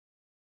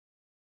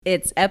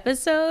It's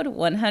episode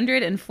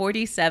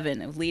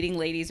 147 of Leading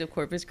Ladies of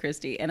Corpus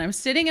Christi, and I'm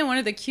sitting in one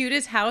of the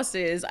cutest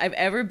houses I've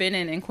ever been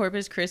in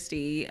Corpus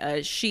Christi.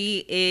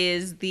 She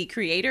is the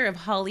creator of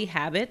Holly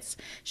Habits.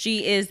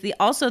 She is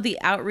also the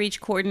outreach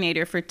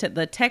coordinator for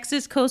the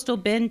Texas Coastal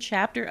Bend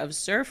chapter of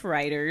Surf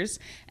Riders,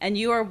 and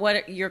you are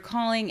what you're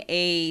calling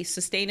a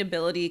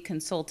sustainability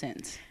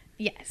consultant.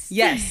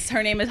 Yes.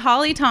 Her name is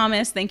Holly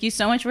Thomas. Thank you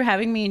so much for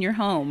having me in your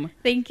home.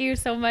 Thank you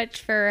so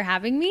much for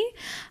having me.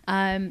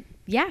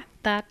 Yeah,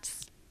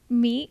 that's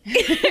me.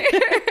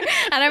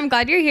 And I'm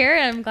glad you're here.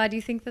 And I'm glad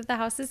you think that the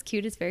house is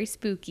cute. It's very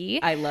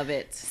spooky. I love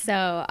it.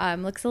 So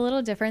looks a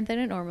little different than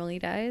it normally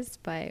does,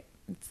 but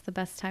it's the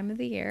best time of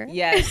the year.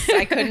 Yes,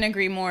 I couldn't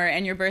agree more.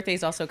 And your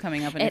birthday's also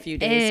coming up in a few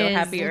days. So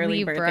happy early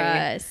Libra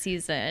birthday.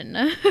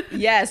 season.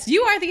 Yes,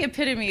 you are the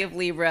epitome of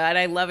Libra, and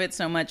I love it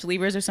so much.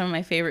 Libras are some of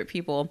my favorite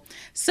people.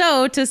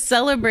 So to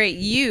celebrate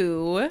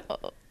you...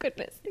 Oh,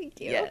 goodness.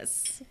 Thank you.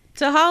 Yes.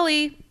 To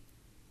Holly...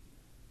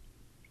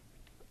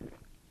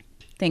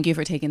 Thank you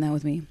for taking that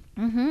with me.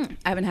 Mm-hmm.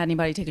 I haven't had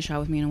anybody take a shot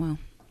with me in a while.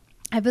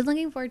 I've been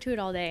looking forward to it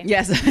all day.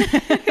 Yes.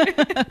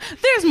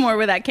 There's more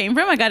where that came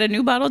from. I got a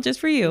new bottle just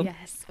for you.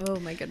 Yes. Oh,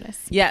 my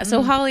goodness. Yeah.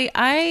 So, Holly,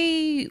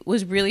 I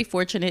was really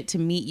fortunate to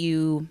meet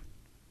you.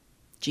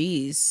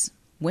 Geez,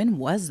 when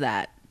was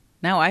that?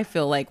 Now I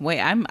feel like,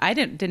 I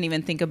didn't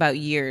even think about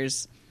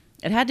years.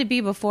 It had to be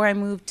before I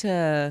moved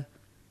to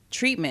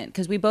treatment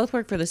because we both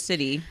work for the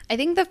city. I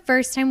think the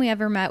first time we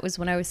ever met was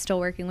when I was still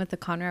working with the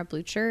Conrad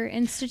Blucher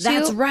Institute.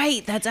 That's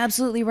right. That's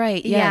absolutely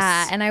right. Yes.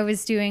 Yeah, and I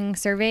was doing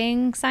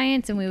surveying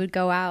science, and we would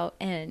go out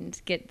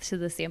and get to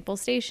the sample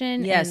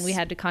station, and we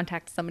had to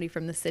contact somebody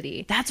from the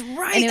city. That's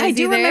right. I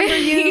do remember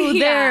you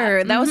there.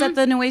 Yeah. That was at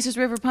the Nueces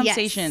River pump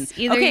station.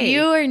 Either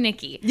you or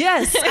Nikki.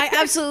 Yes, I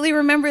absolutely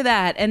remember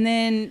that. And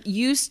then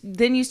you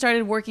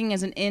started working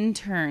as an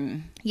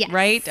intern. Yes.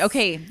 Right?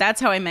 Okay, that's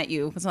how I met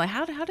you. I was like,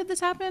 how did this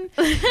happen?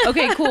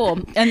 Okay,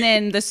 cool. And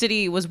then the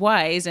city was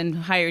wise and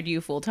hired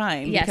you full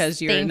time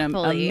because you're an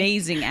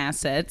amazing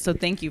asset. So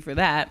thank you for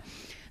that.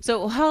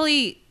 So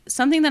Holly,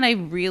 something that I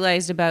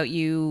realized about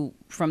you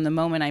from the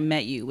moment I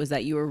met you was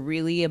that you were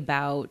really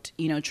about,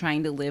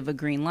 trying to live a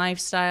green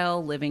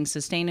lifestyle, living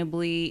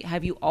sustainably.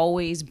 Have you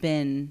always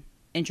been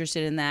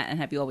interested in that, and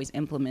have you always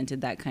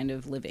implemented that kind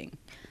of living?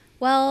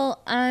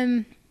 Well,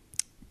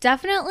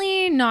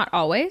 definitely not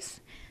always.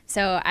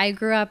 So I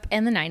grew up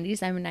in the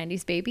 90s. I'm a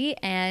 90s baby.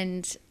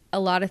 And a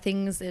lot of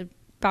things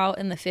about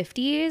in the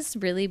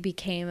 50s really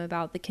became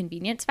about the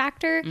convenience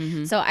factor.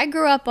 Mm-hmm. So I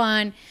grew up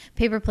on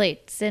paper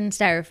plates and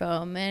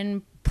styrofoam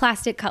and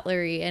plastic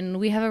cutlery. And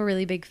we have a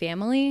really big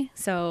family.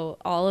 So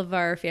all of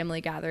our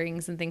family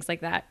gatherings and things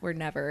like that were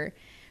never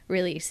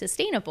really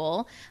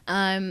sustainable.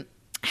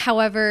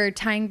 However,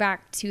 tying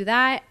back to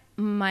that,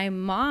 my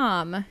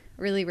mom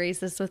really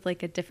raised us with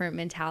like a different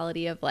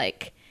mentality of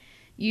like,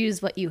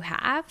 use what you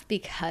have,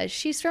 because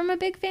she's from a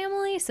big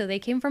family. So they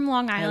came from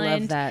Long Island. I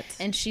love that.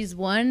 And she's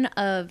one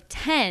of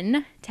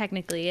 10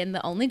 technically, and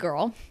the only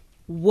girl.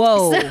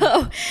 Whoa.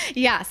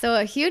 So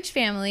a huge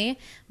family.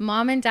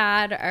 Mom and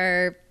dad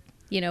are,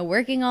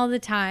 working all the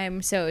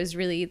time. So it was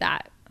really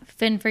that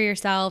fend for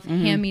yourself,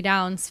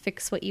 hand-me-downs,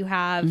 fix what you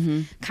have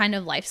kind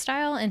of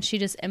lifestyle. And she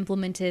just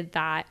implemented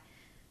that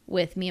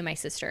with me and my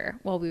sister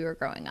while we were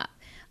growing up.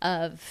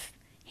 Of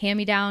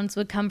hand-me-downs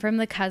would come from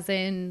the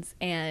cousins,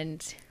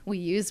 and we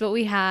used what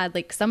we had.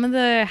 Like, some of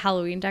the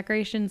Halloween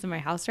decorations in my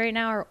house right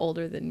now are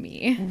older than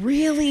me.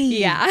 Really?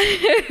 Yeah.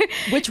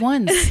 Which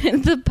ones?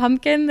 The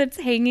pumpkin that's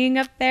hanging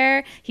up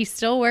there, he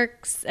still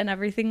works and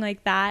everything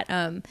like that.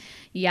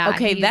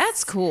 Okay,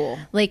 that's cool.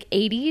 Like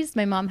 80s.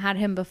 My mom had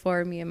him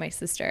before me and my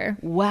sister.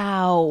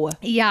 Wow.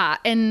 Yeah,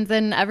 and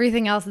then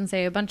everything else, and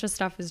say a bunch of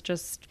stuff is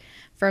just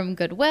from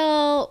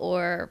Goodwill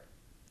or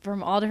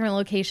from all different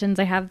locations.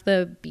 I have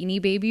the Beanie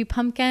Baby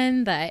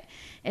pumpkin that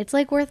it's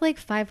like worth like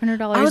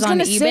 $500 on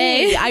eBay.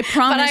 Say, I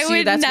promise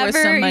you that's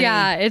worth some money.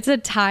 Yeah, it's a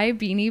Thai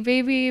Beanie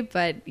Baby,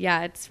 but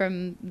yeah, it's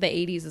from the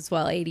 80s as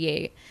well,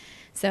 88.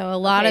 So a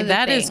lot of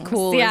that things. Is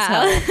cool as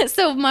hell.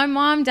 So my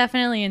mom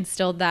definitely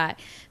instilled that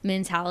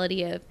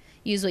mentality of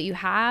use what you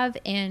have,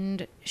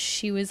 and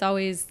she was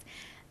always,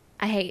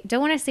 I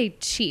don't want to say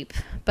cheap,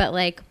 but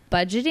like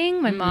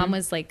budgeting. My mom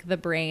was like the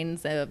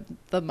brains of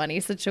the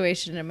money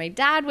situation, and my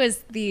dad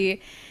was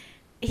he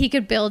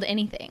could build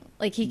anything.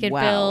 Like he could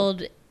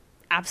build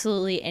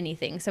absolutely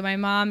anything. So my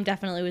mom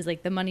definitely was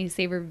like the money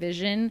saver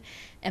vision,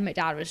 and my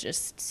dad was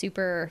just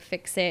super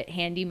fix it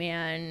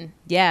handyman.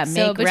 Yeah,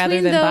 make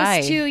rather than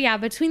buy.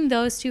 Between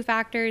those two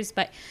factors,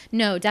 but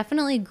no,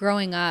 definitely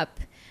growing up,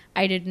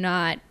 I did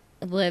not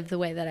live the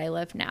way that I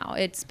live now.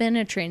 It's been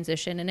a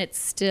transition, and it's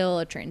still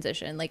a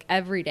transition. Like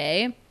every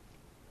day,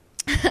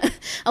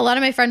 a lot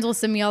of my friends will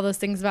send me all those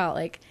things about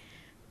like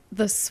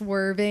the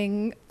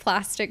swerving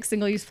plastic,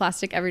 single-use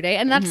plastic every day.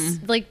 And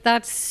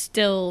that's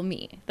still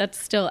me. That's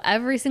still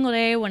every single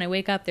day when I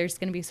wake up, there's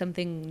going to be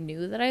something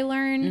new that I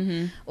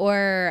learn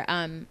or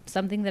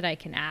something that I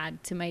can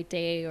add to my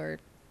day or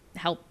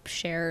help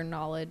share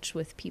knowledge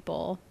with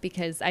people,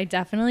 because I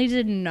definitely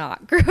did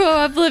not grow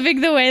up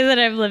living the way that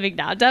I'm living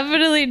now.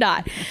 Definitely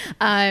not.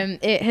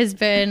 It has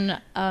been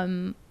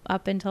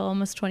up until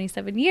almost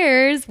 27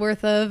 years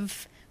worth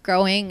of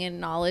growing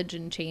and knowledge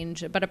and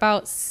change. But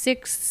about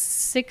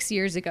six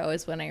years ago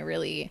is when I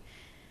really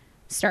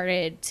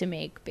started to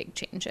make big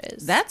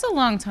changes. That's a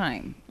long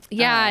time.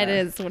 Yeah, it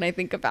is when I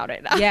think about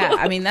it now. Yeah,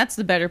 I mean, that's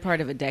the better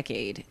part of a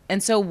decade.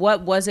 And so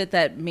what was it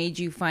that made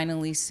you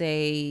finally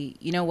say,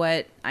 you know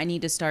what, I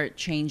need to start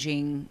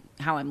changing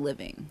how I'm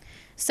living?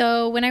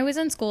 So when I was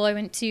in school, I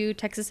went to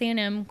Texas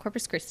A&M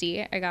Corpus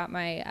Christi. I got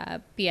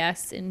my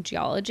BS in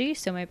geology,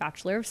 so my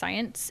Bachelor of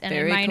Science, and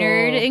Very I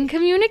minored cool. in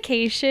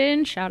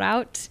communication. Shout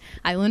out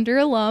Islander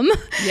alum.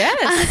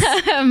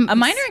 Yes. A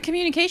minor in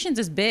communications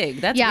is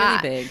big. That's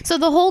really big. So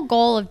the whole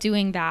goal of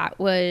doing that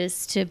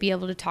was to be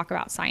able to talk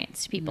about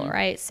science to people,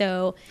 right?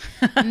 So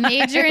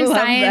major in love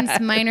science,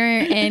 that. minor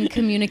in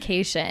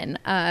communication.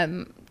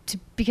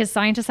 Because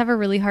scientists have a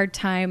really hard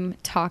time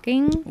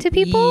talking to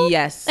people.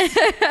 Yes.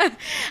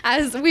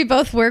 As we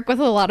both work with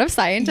a lot of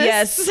scientists.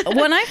 Yes.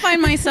 When I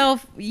find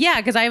myself,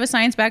 because I have a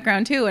science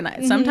background too,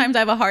 and sometimes I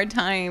have a hard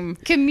time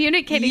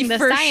communicating the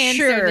For science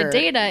or sure. the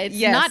data. It's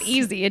Yes. not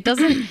easy. It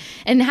doesn't,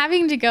 and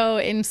having to go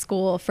in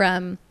school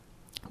from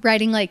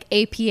writing like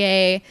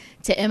APA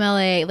to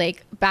MLA,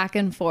 like back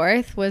and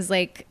forth, was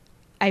like,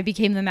 I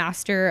became the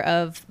master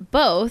of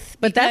both.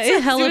 But that's a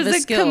because hell of it was a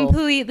skill.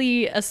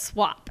 completely a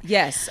swap.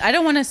 Yes. I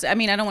don't want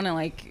to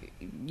like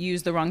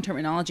use the wrong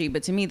terminology,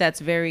 but to me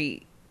that's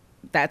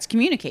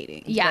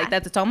communicating. Yeah.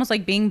 Like it's almost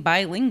like being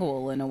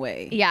bilingual in a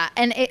way. Yeah.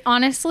 And it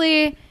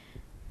honestly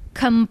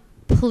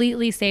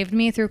completely saved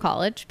me through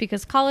college,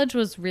 because college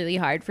was really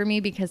hard for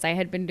me because I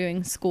had been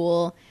doing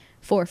school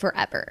for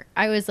forever.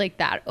 I was like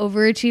that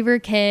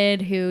overachiever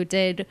kid who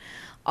did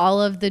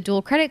all of the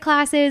dual credit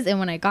classes, and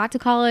when I got to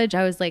college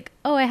I was like,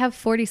 oh, I have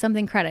 40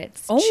 something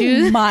credits.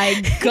 Oh my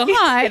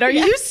God. Are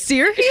you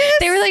serious?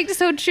 They were like,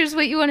 so choose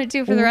what you want to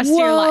do for the rest of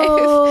your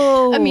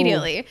Whoa. life.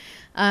 Immediately.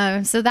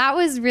 So that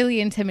was really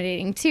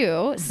intimidating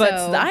too.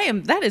 But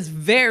that is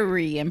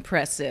very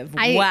impressive.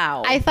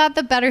 Wow. I thought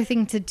the better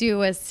thing to do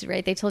was,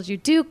 right, they told you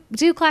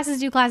do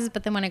classes,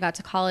 but then when I got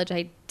to college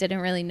I didn't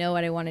really know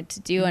what I wanted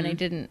to do, and I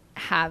didn't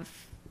have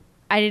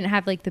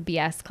like the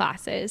BS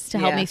classes to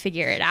help me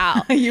figure it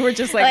out. You were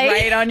just like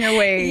right on your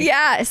way.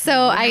 Yeah. So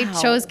I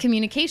Wow. chose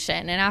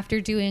communication. And after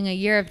doing a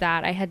year of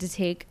that, I had to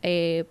take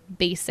a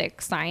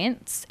basic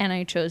science, and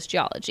I chose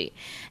geology.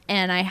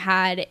 And I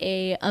had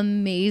a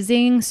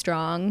amazing,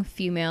 strong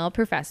female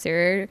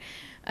professor.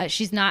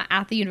 She's not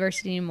at the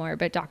university anymore,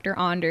 but Dr.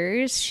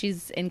 Anders,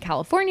 she's in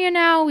California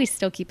now. We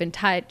still keep in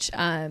touch.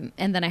 And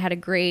then I had a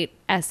great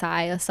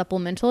SI, a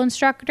supplemental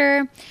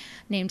instructor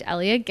named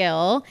Elliot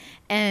Gill,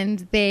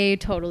 and they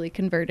totally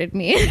converted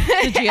me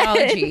To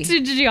geology.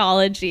 to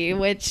geology,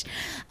 which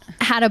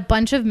had a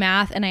bunch of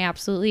math, and I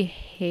absolutely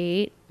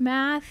hate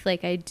math.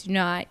 Like, I do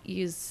not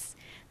use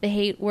the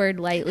hate word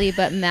lightly,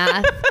 but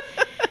math.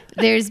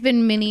 There's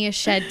been many a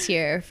shed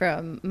tear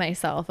from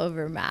myself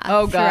over math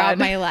throughout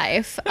my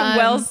life.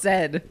 Well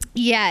said.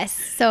 Yes.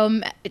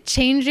 So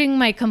changing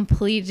my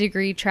complete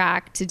degree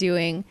track to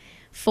doing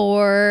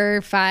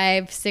 4,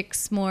 5,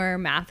 6 more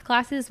math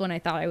classes when I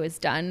thought I was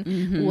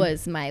done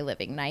was my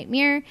living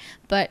nightmare,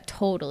 but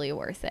totally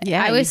worth it.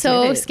 Yeah, I was you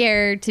did so it.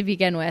 scared to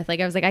begin with.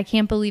 Like, I was like, I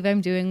can't believe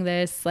I'm doing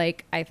this.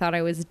 Like, I thought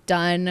I was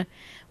done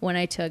when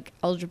I took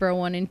Algebra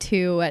 1 and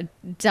 2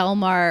 at Del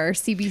Mar or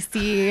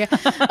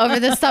CBC over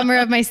the summer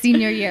of my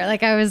senior year.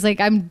 Like, I was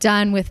like, I'm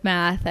done with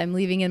math. I'm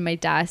leaving in my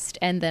dust.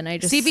 And then I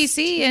just...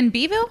 CBC in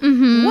Beeville?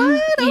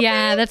 What? Okay,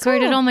 Yeah, that's where I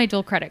did cool. all my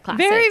dual credit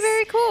classes. Very,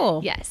 very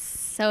cool. Yes.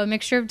 So a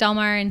mixture of Del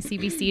Mar and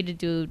CBC to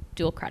do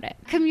dual credit.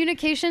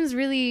 Communications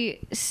really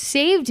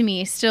saved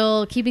me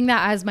still keeping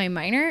that as my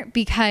minor,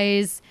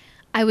 because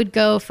I would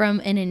go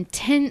from an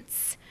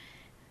intense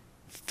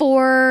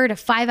 4 to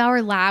 5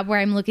 hour lab where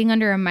I'm looking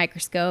under a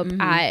microscope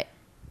at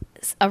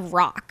a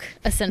rock,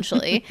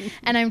 essentially,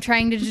 and I'm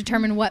trying to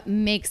determine what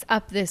makes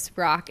up this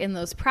rock and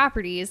those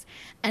properties,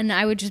 and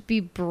I would just be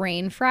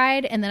brain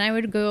fried. And then I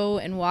would go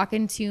and walk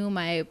into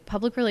my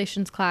public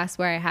relations class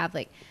where I have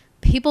like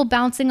people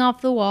bouncing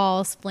off the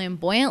walls,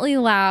 flamboyantly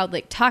loud,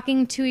 like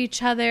talking to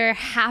each other,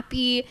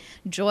 happy,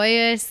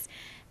 joyous.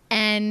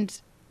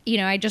 And, you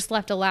know, I just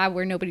left a lab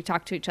where nobody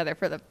talked to each other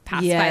for the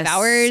past 5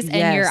 hours,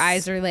 and your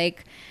eyes are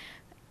like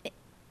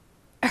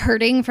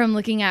hurting from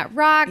looking at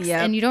rocks,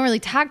 and you don't really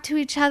talk to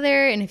each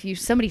other. And if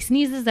somebody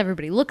sneezes,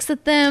 everybody looks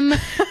at them.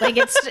 Like,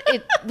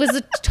 it was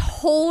a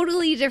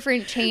totally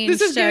different change. This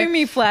is giving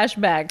me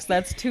flashbacks.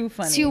 That's too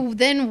funny. To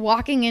then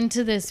walking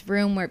into this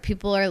room where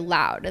people are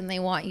loud and they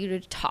want you to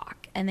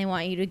talk, and they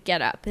want you to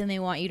get up, and they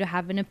want you to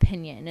have an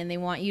opinion, and they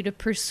want you to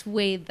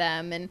persuade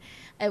them. And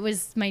it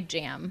was my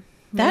jam.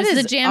 That was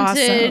is the jam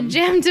awesome.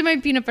 jam to my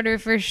peanut butter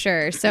for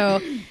sure. So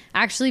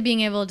actually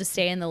being able to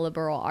stay in the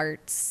liberal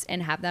arts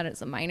and have that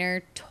as a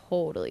minor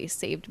totally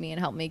saved me and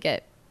helped me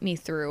get me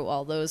through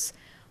all those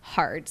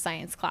hard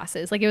science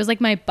classes. Like, it was like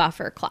my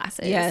buffer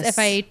classes. Yes. If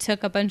I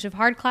took a bunch of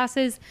hard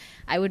classes,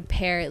 I would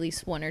pair at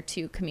least 1 or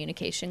 2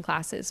 communication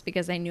classes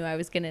because I knew I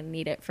was going to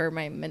need it for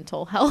my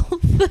mental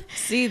health.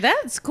 See,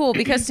 that's cool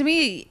because to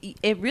me,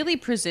 it really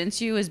presents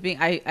you as being,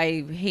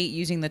 I hate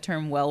using the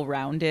term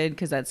well-rounded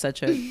because that's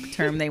such a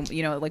term they,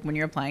 you know, like when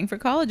you're applying for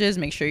colleges,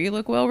 make sure you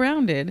look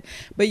well-rounded.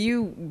 But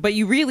you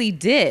really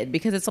did,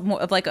 because it's more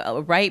of like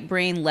a right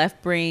brain,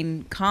 left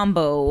brain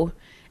combo.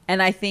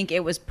 And I think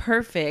it was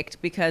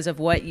perfect because of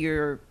what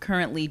you're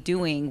currently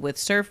doing with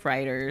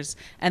Surfriders,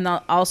 and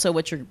also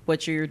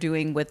what you're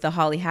doing with the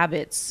Holly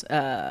Habits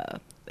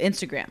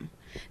Instagram.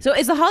 So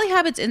is the Holly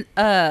Habits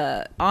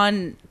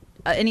on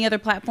any other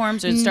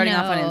platforms, or is it starting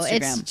off on Instagram?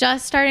 It's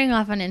just starting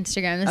off on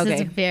Instagram. This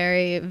is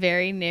very,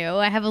 very new.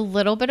 I have a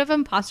little bit of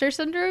imposter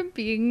syndrome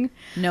being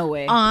no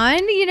way on,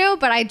 you know,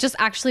 but I just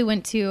actually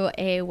went to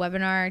a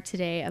webinar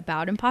today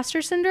about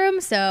imposter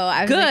syndrome. So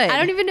I was like, I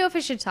don't even know if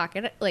I should talk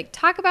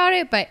about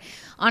it, but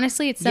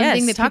honestly, it's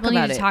something that people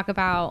need to talk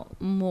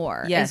about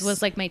more. Yes.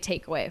 Was like my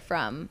takeaway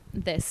from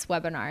this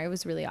webinar. It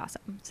was really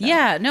awesome. So.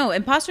 Yeah, no,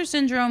 imposter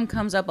syndrome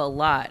comes up a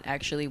lot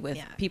actually with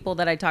people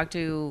that I talk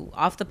to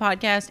off the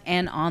podcast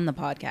and on the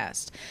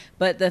podcast.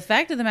 But the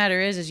fact of the matter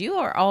is you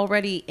are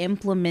already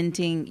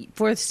implementing,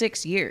 for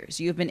 6 years,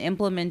 you've been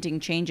implementing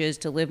changes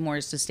to live more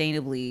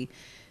sustainably.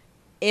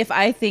 If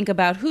I think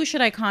about who should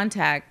I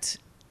contact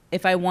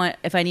if I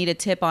need a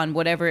tip on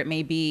whatever it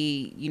may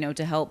be, you know,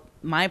 to help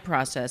my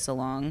process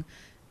along,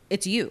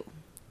 it's you.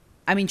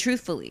 I mean,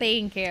 truthfully.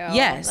 Thank you.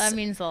 Yes. That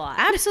means a lot.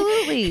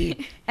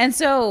 Absolutely. And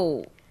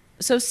so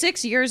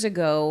 6 years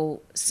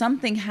ago,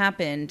 something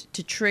happened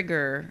to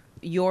trigger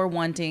your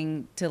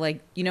wanting to,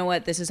 like, you know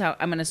what, this is how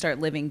I'm going to start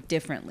living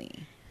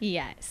differently.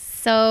 Yes.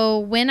 So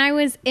when I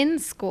was in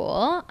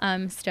school,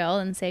 still,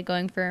 and say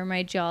going for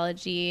my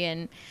geology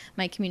and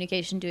my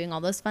communication, doing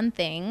all those fun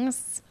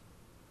things,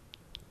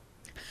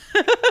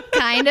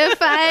 kind of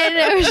fun.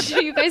 I wish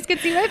you guys could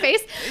see my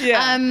face.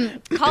 Yeah.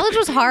 College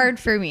was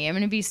hard for me. I'm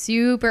going to be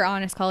super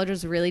honest. College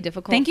was really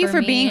difficult. Thank you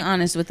for being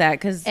honest with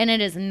that, and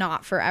it is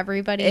not for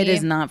everybody. It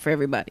is not for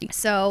everybody.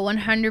 So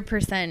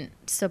 100%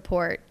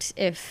 support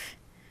if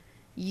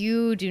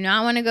you do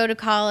not want to go to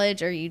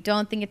college, or you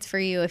don't think it's for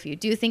you. If you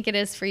do think it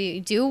is for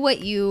you, do what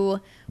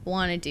you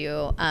want to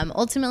do.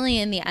 Ultimately,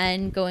 in the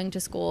end, going to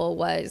school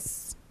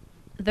was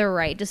the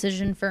right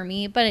decision for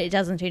me, but it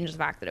doesn't change the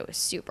fact that it was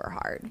super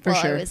hard while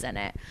I was in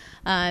it.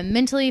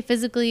 Mentally,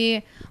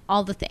 physically,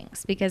 all the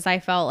things, because I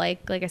felt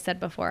like I said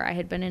before, I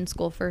had been in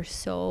school for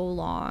so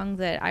long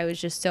that I was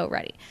just so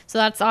ready. So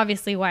that's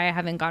obviously why I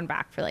haven't gone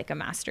back for like a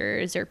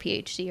master's or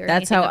PhD or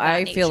that's how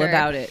I feel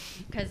about it,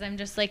 because I'm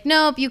just like,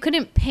 nope, you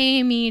couldn't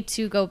pay me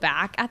to go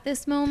back at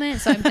this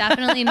moment, so I'm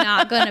definitely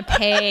not going to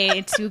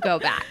pay to go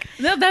back.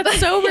 No, that's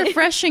so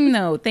refreshing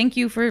though. Thank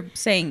you for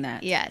saying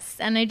that. Yes.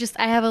 And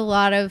I have a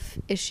lot of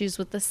issues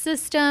with the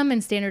system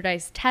and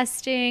standardized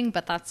testing,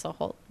 but that's a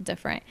whole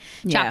different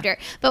chapter.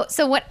 But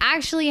so what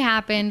actually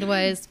happened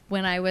was,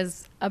 when I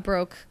was a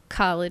broke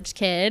college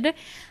kid,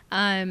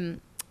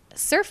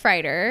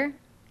 Surfrider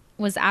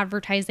was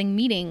advertising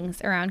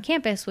meetings around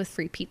campus with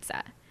free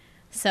pizza.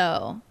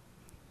 So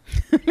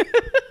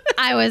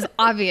I was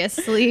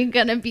obviously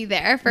going to be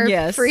there for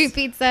free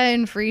pizza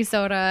and free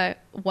soda,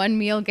 1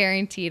 meal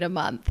guaranteed a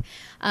month.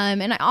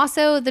 And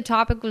the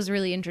topic was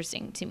really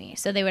interesting to me.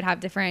 So they would have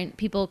different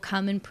people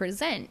come and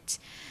present.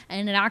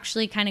 And it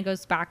actually kind of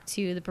goes back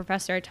to the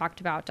professor I talked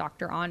about,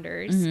 Dr.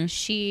 Anders. Mm-hmm.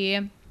 She,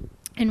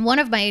 in one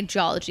of my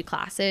geology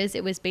classes,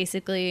 it was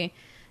basically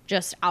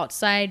just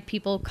outside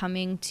people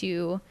coming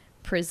to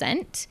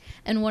present.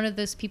 And one of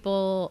those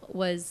people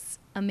was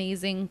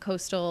amazing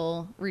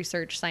coastal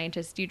research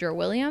scientist Deidre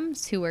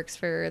Williams, who works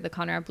for the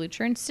Conrad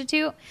Blucher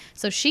Institute.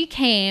 So she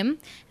came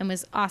and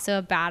was also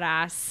a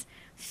badass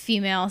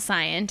female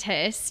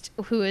scientist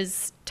who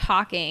was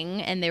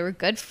talking, and they were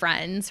good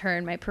friends, her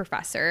and my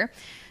professor.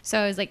 So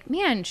I was like,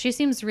 man, she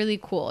seems really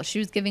cool. She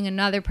was giving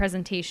another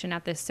presentation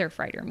at this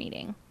Surfrider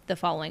meeting the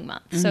following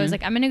month. Mm-hmm. So I was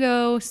like, I'm going to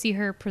go see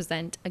her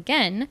present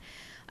again.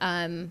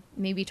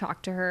 Maybe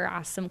talk to her,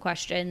 ask some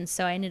questions.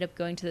 So I ended up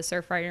going to the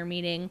Surfrider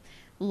meeting.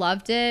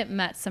 Loved it,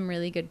 met some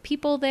really good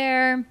people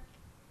there.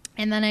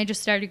 And then I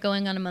just started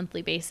going on a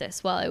monthly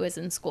basis while I was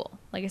in school.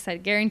 Like I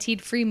said,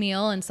 guaranteed free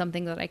meal and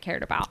something that I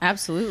cared about.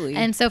 Absolutely.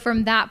 And so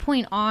from that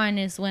point on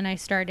is when I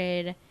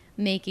started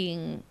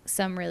making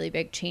some really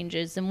big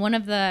changes. And one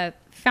of the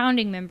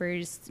founding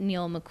members,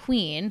 Neil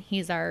McQueen,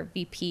 he's our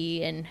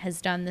VP and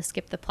has done the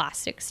Skip the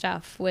Plastic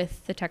stuff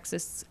with the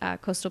Texas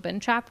Coastal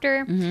Bend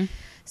chapter. Mm-hmm.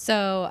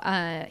 So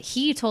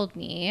he told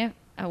me,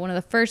 one of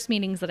the first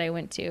meetings that I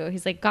went to,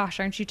 he's like, gosh,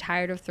 aren't you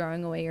tired of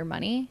throwing away your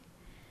money?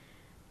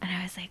 And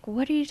I was like,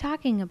 what are you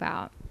talking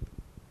about?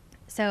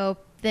 So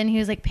then he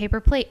was like, paper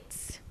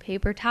plates,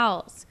 paper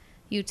towels,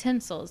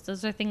 utensils.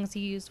 Those are things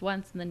you use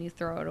once and then you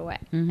throw it away.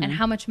 Mm-hmm. And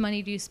how much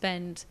money do you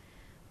spend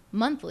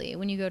monthly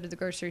when you go to the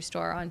grocery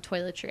store on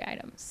toiletry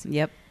items?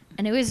 Yep.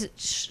 And it was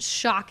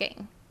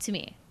shocking to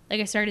me. like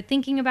I started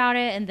thinking about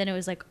it, and then it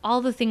was like all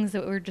the things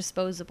that were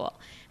disposable.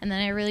 And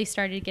then I really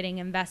started getting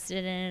invested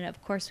in it.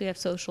 Of course, we have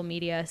social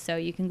media, so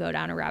you can go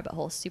down a rabbit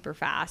hole super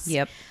fast.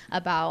 Yep.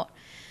 About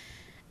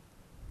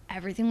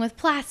everything with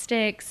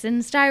plastics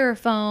and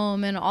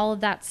styrofoam and all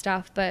of that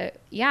stuff. But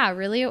yeah,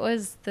 really it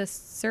was the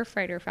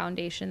Surfrider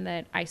Foundation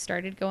that I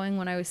started going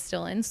when I was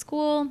still in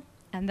school.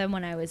 And then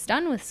when I was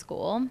done with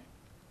school,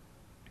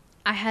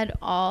 I had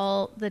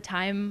all the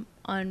time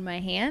on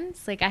my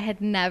hands. Like I had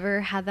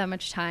never had that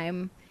much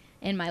time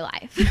in my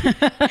life.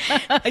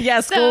 Yeah,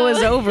 school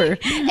was over.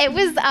 It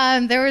was,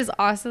 there was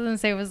also, and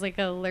say it was like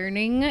a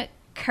learning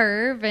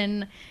curve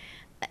and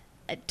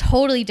a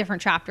totally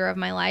different chapter of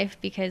my life,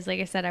 because like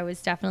I said, I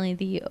was definitely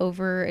the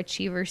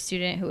overachiever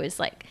student who was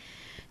like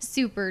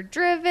super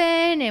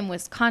driven and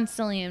was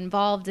constantly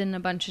involved in a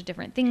bunch of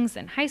different things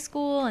in high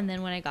school. And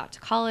then when I got to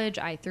college,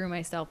 I threw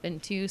myself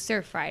into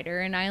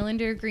Surfrider and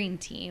Islander Green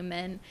Team.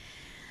 And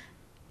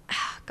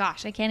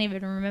gosh, I can't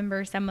even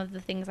remember some of the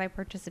things I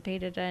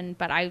participated in,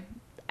 but I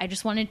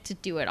just wanted to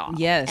do it all.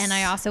 Yes. And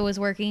I also was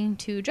working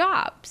 2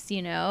 jobs,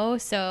 you know,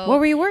 so. What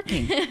were you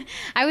working?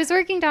 I was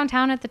working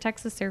downtown at the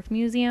Texas Surf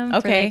Museum for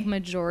Okay. like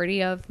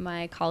majority of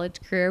my college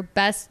career.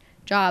 Best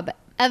job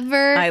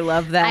ever. I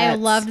love that. I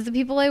loved the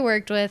people I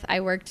worked with.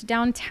 I worked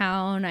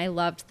downtown. I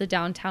loved the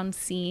downtown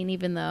scene,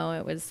 even though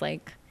it was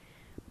like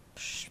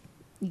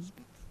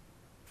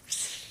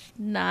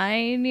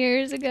 9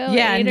 years ago.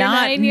 Yeah, 8 or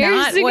not- 9 years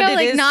not ago. what it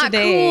Like is not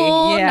today.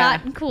 cool. Yeah.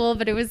 Not cool,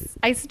 but it was,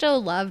 I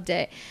still loved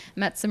it.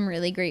 Met some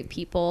really great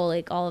people,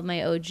 like all of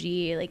my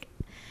OG, like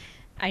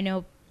I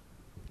know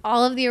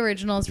all of the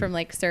originals from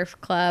like Surf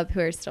Club who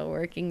are still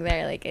working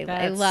there. Like I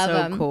That's love so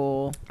them.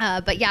 cool.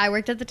 But yeah, I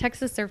worked at the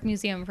Texas Surf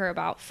Museum for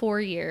about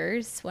 4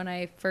 years when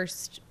I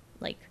first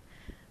like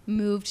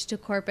moved to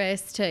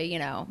Corpus to, you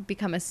know,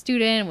 become a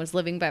student, was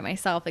living by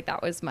myself. Like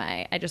that was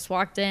I just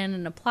walked in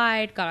and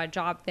applied, got a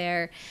job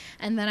there.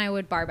 And then I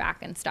would bar back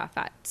and stuff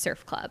at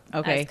Surf Club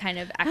Okay. as kind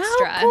of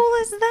extra. How cool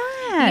is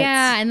that?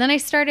 Yeah. And then I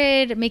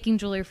started making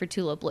jewelry for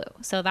Tula Blue.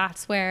 So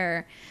that's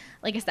where,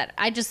 like I said,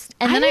 and then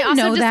I didn't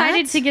also know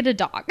decided that. to get a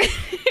dog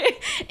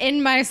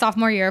in my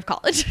sophomore year of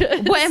college.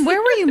 And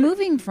where were you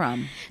moving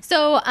from?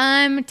 So,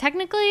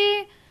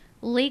 technically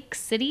Lake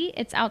City,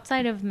 it's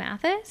outside of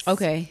Mathis.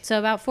 Okay. So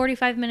about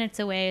 45 minutes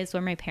away is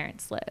where my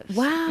parents live.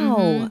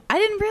 Wow. I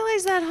didn't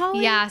realize that,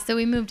 Holly. Yeah, so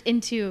we moved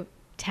into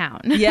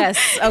town. Yes.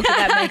 Okay,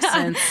 that makes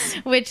sense.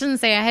 Which, and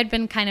say I had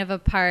been kind of a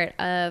part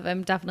of,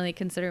 I'm definitely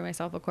considering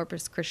myself a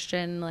Corpus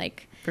Christian,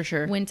 like For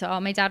sure.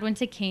 my dad went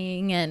to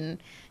King and,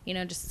 you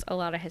know, just a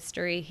lot of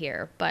history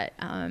here. But,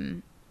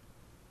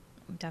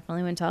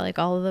 definitely went to like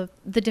all of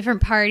the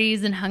different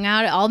parties and hung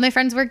out. All my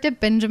friends worked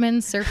at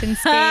Benjamin's Surf and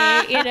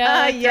Skate, you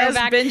know. Yes,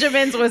 throwback.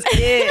 Benjamin's was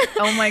it.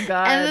 Oh my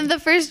God. And then the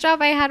first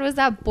job I had was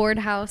at Board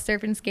House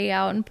Surf and Skate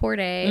out in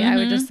Port A. I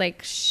would just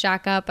like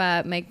shack up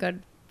at my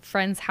good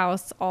friend's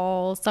house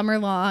all summer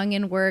long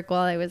and work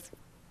while I was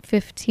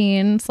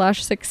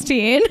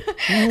 15/16.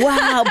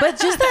 Wow, but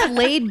just that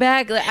laid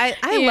back. Like,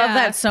 I love Yeah.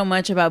 that so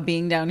much about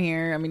being down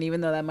here. I mean,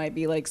 even though that might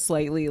be like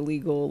slightly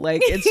illegal,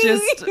 like it's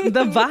just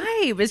the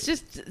vibe. It's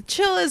just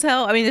chill as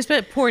hell. I mean, it's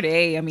at Port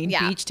A. I mean,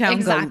 Yeah, beach town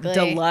exactly.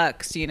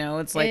 deluxe. You know,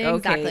 it's like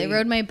Exactly. okay.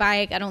 Rode my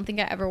bike. I don't think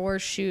I ever wore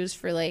shoes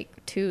for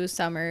like 2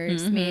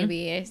 summers,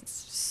 maybe. It's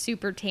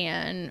super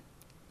tan.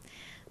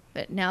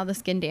 But now the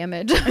skin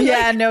damage.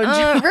 Yeah, no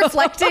joke.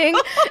 Reflecting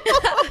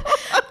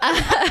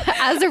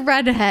as a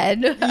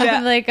redhead. Yeah.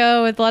 I'm like,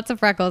 oh, with lots of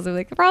freckles. I'm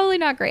like, probably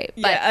not great.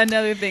 But Yeah,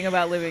 another thing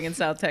about living in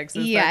South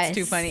Texas. Yes. That's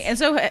too funny. And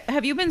so,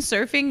 have you been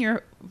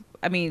surfing?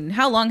 I mean,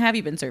 how long have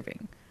you been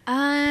surfing?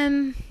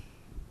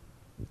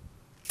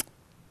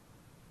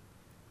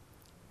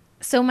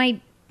 So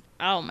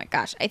oh my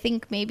gosh, I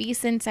think maybe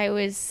since I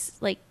was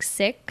like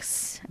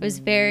 6, it was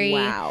very,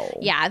 Wow.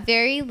 yeah,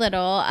 very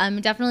little.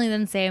 Definitely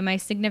then say my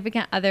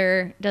significant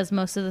other does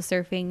most of the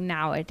surfing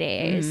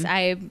nowadays.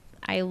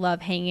 I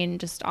love hanging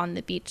just on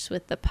the beach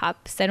with the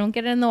pups. I don't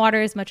get in the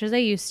water as much as I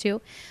used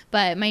to,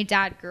 but my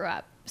dad grew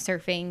up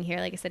surfing here.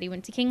 Like I said, he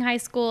went to King High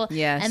School.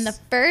 Yes. And the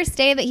first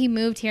day that he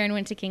moved here and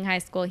went to King High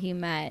School, he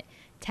met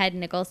Ted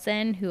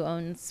Nicholson, who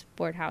owns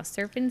Board House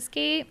Surf and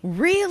Skate.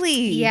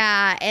 Really?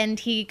 Yeah, and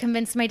he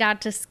convinced my dad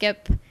to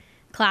skip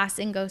class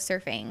and go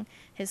surfing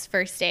his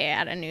first day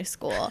at a new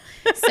school.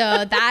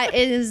 So that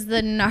is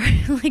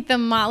the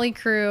motley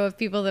crew of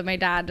people that my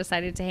dad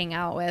decided to hang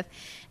out with,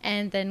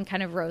 and then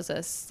kind of rose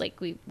us. Like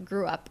we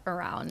grew up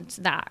around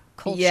that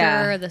culture,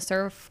 Yeah. the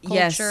surf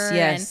Yes, culture,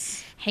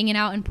 yes. and hanging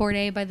out in Port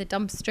A by the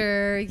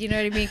dumpster. You know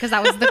what I mean? Because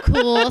that was the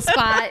cool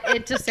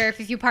spot to surf.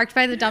 If you parked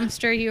by the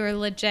dumpster, you were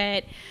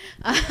legit.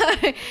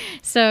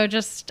 So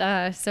just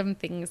some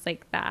things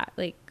like that,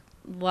 like.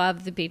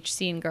 Love the beach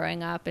scene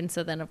growing up, and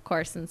so then of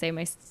course, and say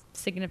my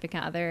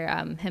significant other,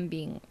 him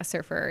being a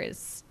surfer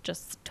is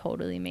just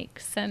totally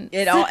makes sense.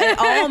 It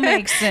all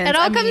makes sense. It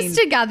all I comes mean,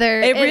 together.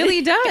 It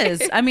really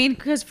does. I mean,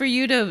 because for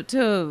you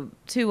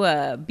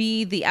to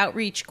be the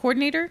outreach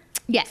coordinator,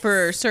 Yes.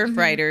 for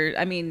Surfrider,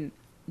 I mean,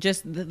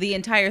 just the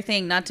entire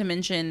thing. Not to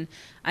mention,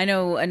 I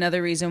know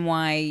another reason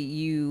why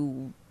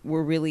you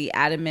we're really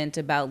adamant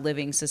about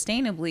living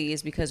sustainably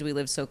is because we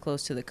live so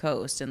close to the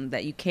coast, and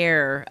that you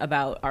care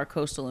about our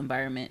coastal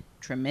environment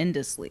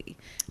tremendously.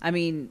 I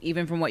mean,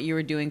 even from what you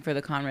were doing for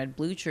the Conrad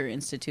Blucher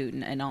Institute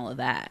and all of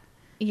that.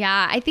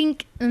 Yeah, I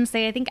think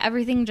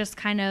everything just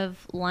kind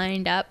of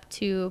lined up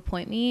to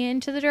point me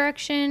into the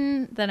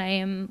direction that I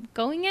am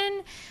going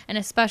in. And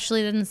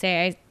especially then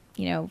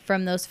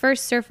from those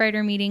first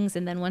Surfrider meetings,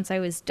 and then once I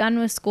was done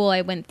with school,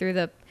 I went through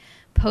the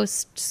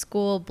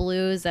post-school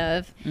blues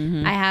of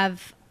I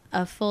have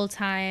a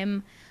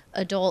full-time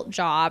adult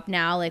job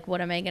now, like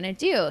what am I going to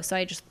do? So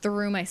I just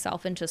threw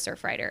myself into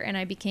Surfrider, and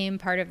I became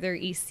part of their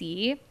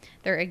EC,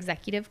 their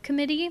executive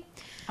committee.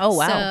 Oh,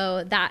 wow.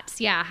 So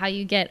that's how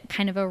you get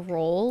kind of a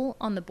role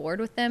on the board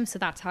with them. So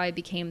that's how I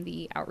became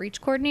the outreach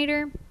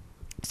coordinator.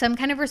 So I'm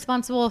kind of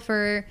responsible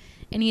for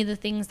any of the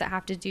things that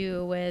have to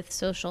do with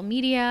social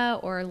media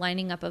or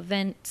lining up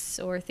events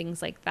or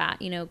things like that.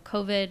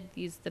 COVID,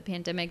 the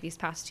pandemic these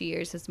past 2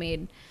 years has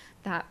made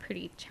that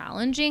pretty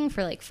challenging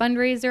for like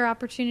fundraiser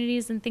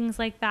opportunities and things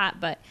like that,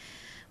 but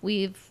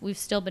we've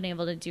still been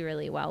able to do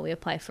really well. We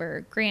apply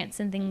for grants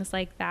and things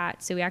like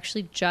that. So we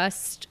actually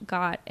just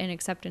got an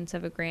acceptance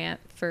of a grant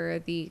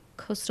for the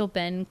Coastal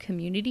Bend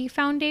Community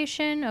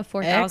Foundation of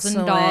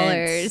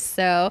 $4,000.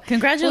 So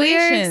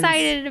congratulations. We're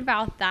excited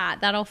about that.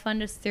 That'll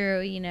fund us through,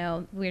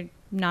 we're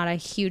not a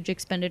huge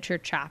expenditure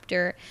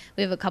chapter.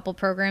 We have a couple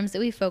programs that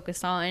we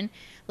focus on,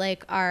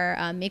 like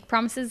our Make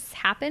Promises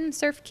Happen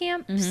surf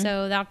camp.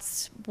 So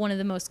that's one of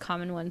the most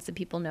common ones that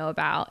people know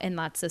about, and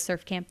that's a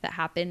surf camp that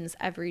happens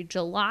every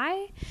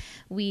July.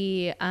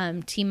 We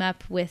team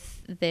up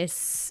with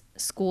this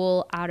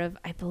school out of,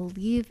 I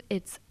believe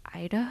it's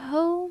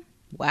Idaho.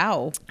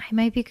 Wow. I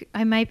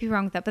might be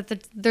wrong with that, but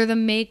they're the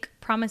Make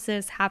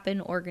Promises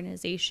Happen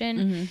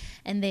organization,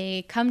 and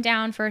they come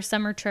down for a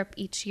summer trip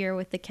each year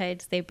with the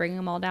kids. They bring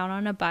them all down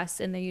on a bus,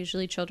 and they're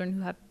usually children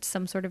who have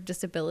some sort of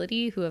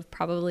disability, who have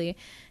probably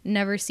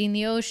never seen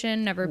the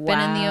ocean, never been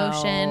in the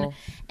ocean,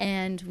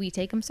 and we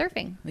take them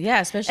surfing. Yeah,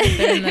 especially if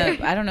they're in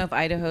the, I don't know if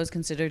Idaho is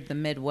considered the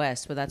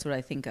Midwest, but that's what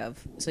I think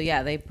of. So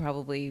yeah, they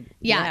probably.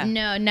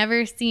 No,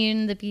 never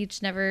seen the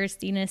beach, never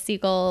seen a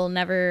seagull,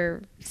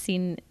 never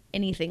seen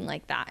anything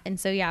like that. And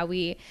so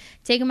we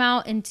take them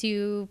out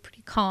into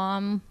pretty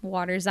calm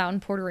waters out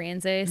in Port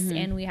Aransas,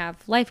 and we have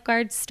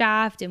lifeguards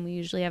staffed, and we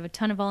usually have a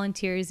ton of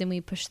volunteers, and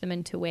we push them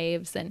into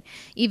waves, and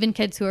even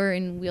kids who are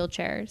in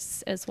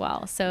wheelchairs as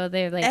well. So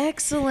they're like,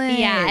 excellent.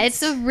 Yeah,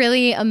 it's a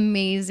really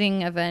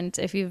amazing event.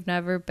 If you've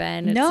never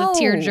been, it's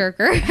a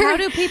tearjerker. How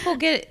do people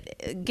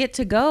get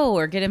to go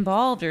or get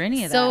involved or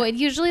any of that? So it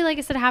usually, like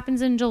I said,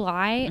 happens in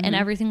July, and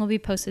everything will be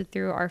posted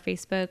through our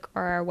Facebook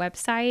or our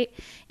website,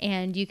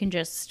 and you can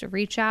just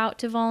reach out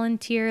to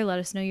volunteer, let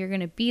us know you're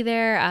going to be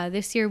there.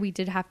 This year we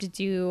did have to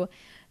do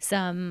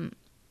some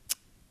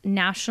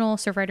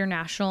Surfrider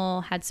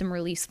National had some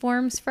release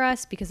forms for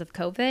us because of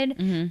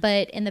COVID,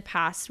 but in the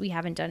past we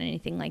haven't done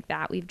anything like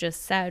that. We've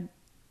just said,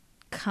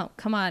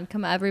 come on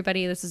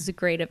everybody, this is a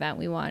great event.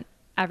 We want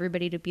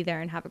everybody to be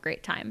there and have a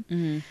great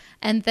time.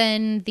 And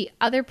then the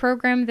other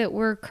program that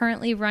we're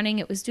currently running,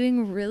 it was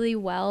doing really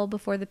well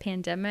before the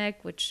pandemic,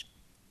 which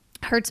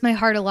hurts my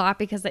heart a lot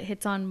because it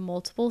hits on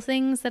multiple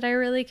things that I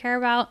really care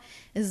about,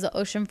 is the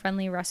Ocean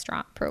Friendly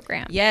Restaurant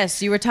Program.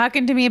 Yes, you were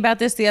talking to me about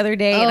this the other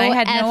day, and I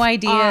had no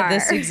idea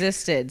this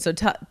existed. So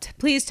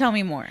please tell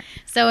me more.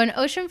 So an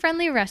Ocean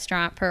Friendly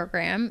Restaurant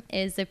Program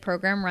is a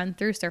program run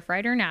through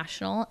Surfrider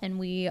National, and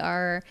we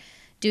are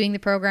doing the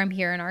program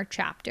here in our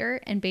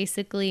chapter. And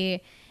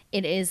basically,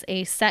 it is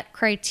a set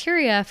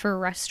criteria for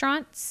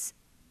restaurants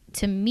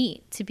to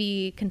meet to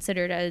be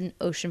considered an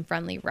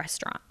ocean-friendly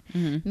restaurant,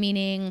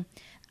 meaning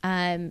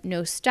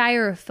no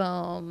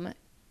styrofoam,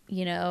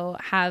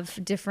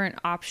 have different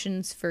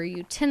options for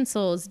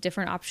utensils,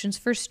 different options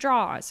for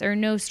straws or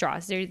no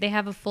straws. They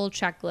have a full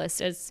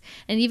checklist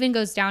and even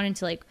goes down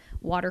into like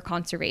water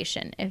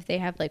conservation. If they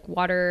have like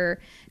water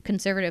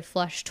conservative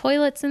flush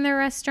toilets in their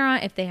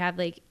restaurant, if they have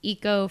like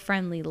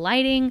eco-friendly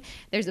lighting,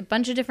 there's a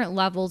bunch of different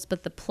levels,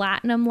 but the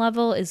platinum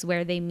level is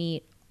where they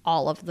meet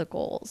all of the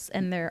goals,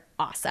 and they're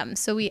awesome.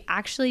 So we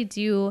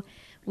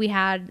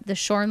had the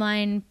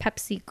Shoreline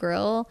Pepsi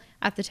Grill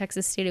at the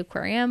Texas State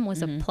Aquarium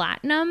was a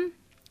platinum.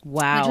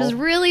 Wow. Which was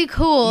really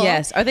cool.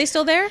 Yes. Are they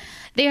still there?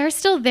 They are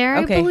still there,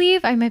 Okay. I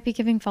believe. I might be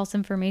giving false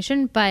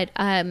information, but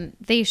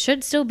they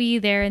should still be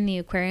there in the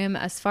aquarium.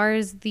 As far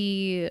as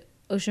the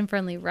Ocean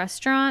Friendly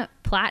Restaurant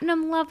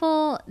platinum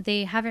level,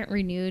 they haven't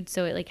renewed,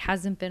 so it like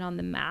hasn't been on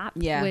the map.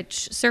 Yeah.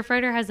 Which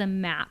Surfrider has a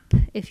map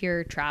if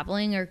you're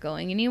traveling or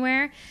going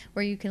anywhere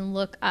where you can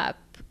look up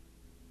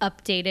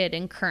updated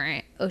and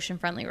current ocean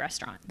friendly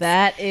restaurants.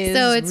 That is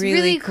so it's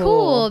really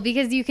cool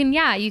because you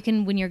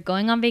can when you're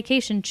going on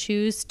vacation,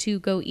 choose to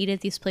go eat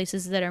at these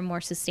places that are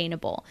more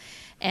sustainable,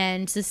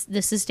 and the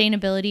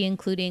sustainability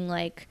including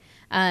like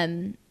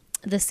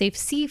the Safe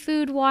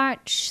Seafood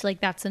Watch, like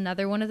that's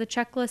another one of the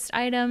checklist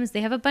items.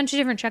 They have a bunch of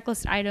different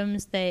checklist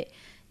items that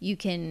you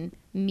can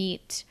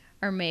meet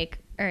or make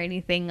or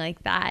anything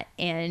like that,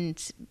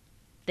 and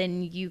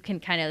then you can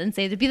kind of then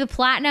say to be the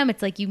platinum.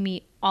 It's like you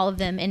meet all of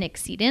them in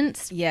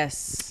exceedance.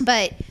 Yes.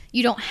 But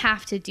you don't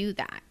have to do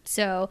that.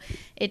 So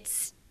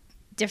it's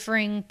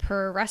differing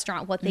per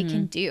restaurant what they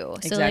can do.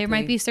 So there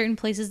might be certain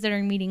places that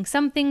are meeting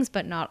some things,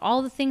 but not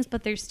all the things,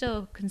 but they're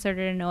still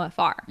considered an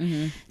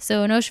OFR.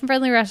 So an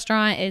ocean-friendly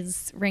restaurant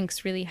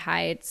ranks really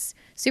high. It's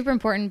super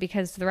important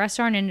because the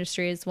restaurant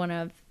industry is one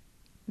of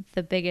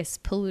the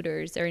biggest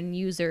polluters or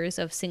users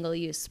of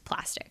single-use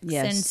plastics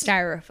and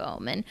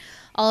styrofoam and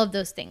all of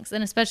those things.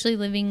 And especially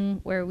living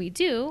where we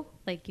do,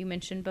 like you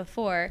mentioned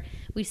before,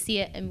 we see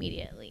it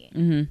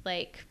immediately.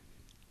 Like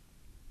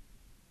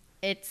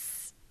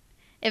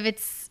if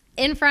it's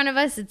in front of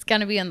us, it's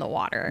going to be in the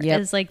water.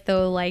 Is like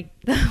the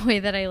way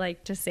that I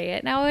like to say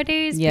it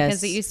nowadays.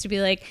 Because it used to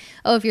be like,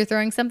 oh, if you're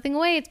throwing something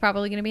away, it's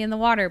probably going to be in the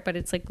water. But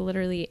it's like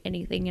literally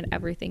anything and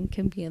everything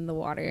can be in the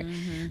water.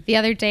 The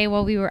other day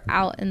while we were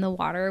out in the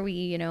water,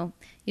 we,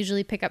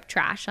 usually pick up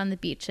trash on the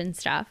beach and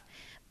stuff.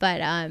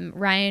 But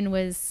Ryan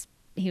was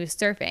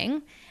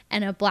surfing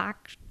and a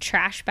black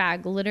trash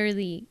bag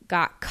literally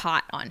got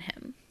caught on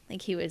him.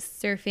 Like he was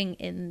surfing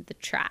in the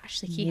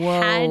trash. Like he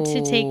had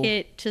to take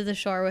it to the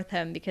shore with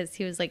him because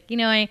he was like,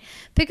 I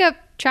pick up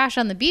trash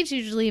on the beach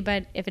usually,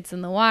 but if it's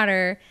in the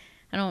water,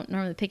 I don't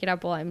normally pick it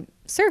up while I'm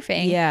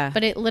surfing. Yeah.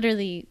 But it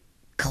literally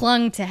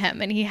clung to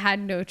him and he had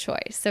no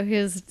choice. So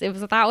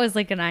that was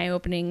like an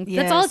eye-opening.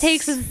 That's all it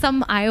takes is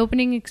some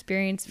eye-opening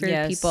experience for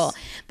people.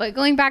 But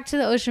going back to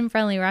the Ocean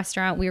Friendly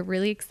restaurant, we're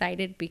really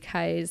excited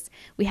because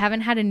we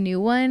haven't had a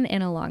new one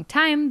in a long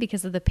time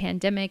because of the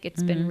pandemic.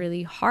 It's been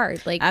really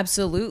hard. Like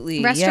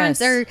absolutely,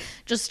 restaurants are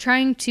just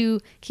trying to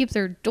keep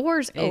their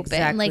doors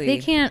open. Like they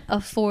can't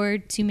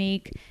afford to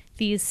make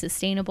these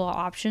sustainable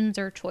options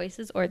or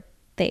choices, or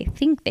they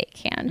think they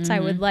can. So I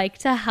would like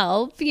to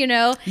help,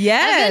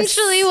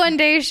 eventually one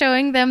day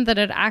showing them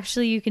that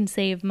you can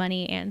save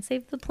money and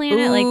save the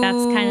planet. Like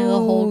that's kind of the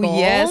whole goal.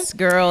 Yes,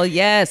 girl.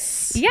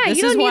 Yes. Yeah. This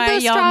you don't is need why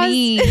those y'all straws.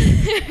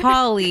 need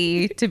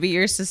Holly to be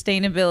your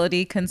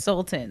sustainability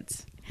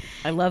consultant.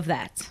 I love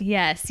that.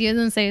 Yes. You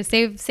don't say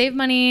save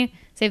money,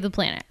 save the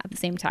planet at the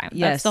same time.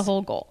 That's the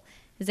whole goal.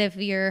 Is if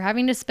you're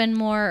having to spend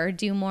more or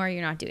do more,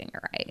 you're not doing it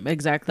right.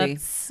 Exactly.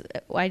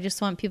 I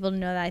just want people to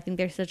know that I think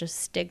there's such a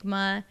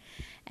stigma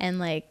and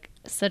like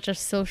such a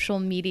social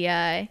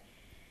media.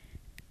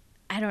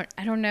 I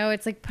don't know.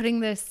 It's like putting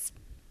this.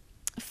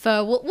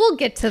 We'll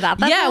get to that.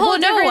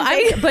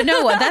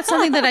 That's that's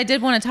something that I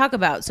did want to talk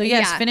about. So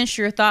finish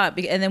your thought,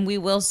 and then we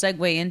will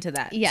segue into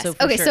that. Yes.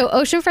 So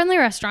Ocean Friendly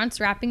Restaurants.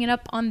 Wrapping it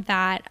up on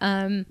that.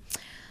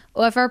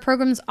 OFR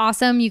program's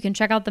awesome. You can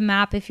check out the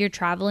map if you're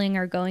traveling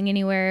or going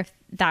anywhere, if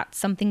that's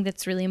something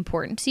that's really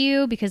important to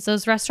you, because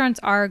those restaurants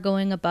are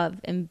going above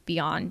and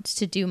beyond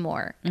to do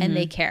more and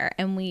they care.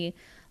 And we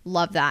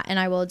love that. And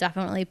I will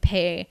definitely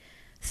pay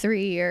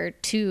 $3 or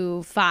 $2,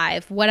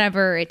 $5,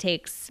 whatever it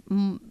takes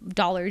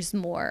dollars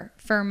more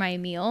for my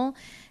meal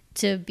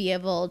to be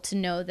able to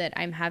know that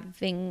I'm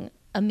having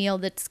a meal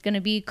that's going to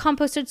be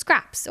composted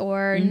scraps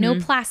or no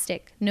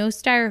plastic, no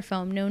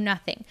styrofoam, no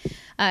nothing.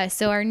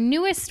 So our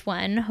newest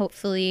one,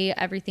 hopefully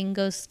everything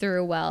goes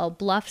through well,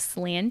 Bluff's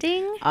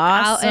Landing.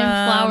 Awesome. Out in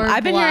Flower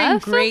I've been Bluff. hearing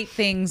great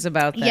things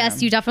about them.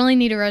 Yes, you definitely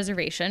need a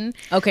reservation.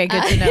 Okay,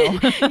 good to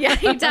know. Yeah,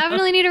 you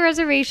definitely need a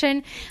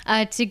reservation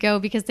to go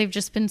because they've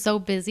just been so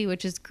busy,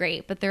 which is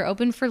great. But they're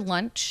open for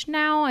lunch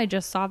now. I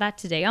just saw that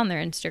today on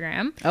their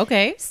Instagram.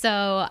 Okay.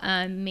 So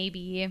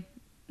maybe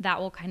that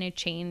will kind of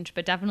change,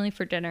 but definitely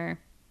for dinner,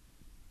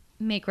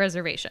 make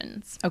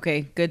reservations.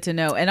 Okay, good to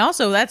know. And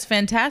also that's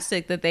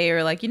fantastic that they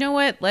are like, you know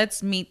what,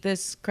 let's meet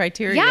this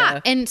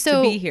criteria and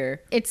so to be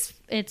here.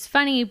 It's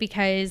funny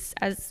because,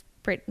 as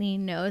Brittany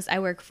knows, I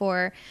work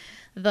for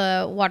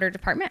the water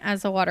department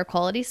as a water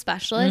quality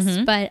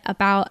specialist, but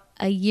about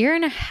a year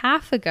and a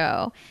half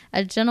ago,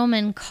 a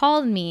gentleman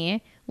called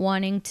me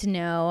wanting to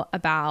know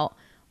about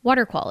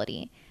water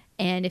quality.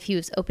 And if he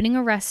was opening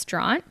a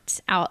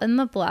restaurant out in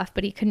the Bluff,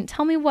 but he couldn't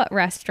tell me what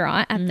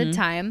restaurant at the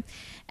time.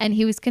 And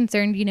he was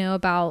concerned,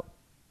 about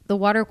the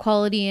water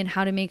quality and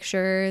how to make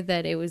sure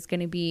that it was going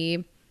to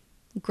be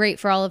great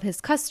for all of his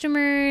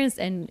customers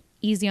and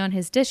easy on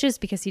his dishes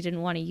because he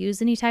didn't want to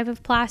use any type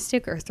of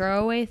plastic or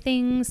throw away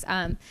things.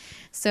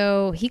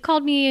 So he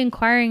called me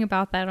inquiring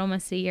about that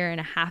almost a year and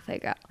a half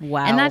ago.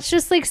 Wow. And that's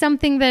just like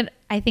something that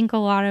I think a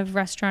lot of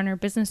restaurant or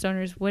business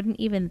owners wouldn't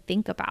even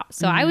think about.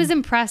 So I was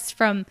impressed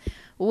from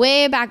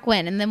way back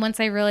when. And then once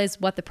I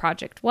realized what the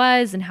project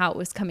was and how it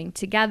was coming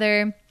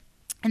together.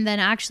 And then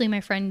actually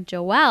my friend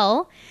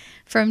Joelle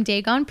from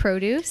Dagon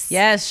Produce.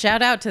 Yes,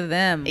 shout out to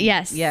them.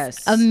 Yes.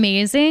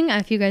 Amazing.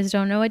 If you guys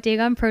don't know what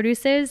Dagon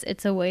Produce is,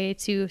 it's a way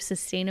to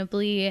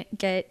sustainably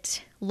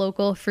get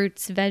local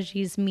fruits,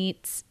 veggies,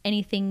 meats,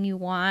 anything you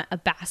want, a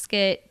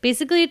basket.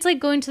 Basically, it's like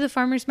going to the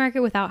farmer's market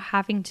without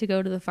having to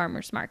go to the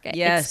farmer's market.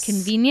 Yes. It's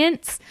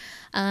convenience.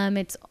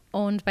 It's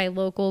owned by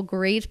local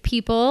great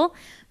people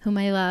whom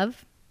I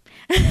love.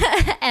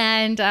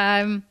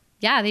 And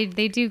yeah,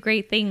 they do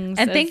great things.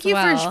 And thank you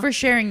well. for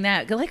sharing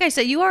that. 'Cause like I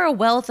said, you are a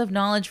wealth of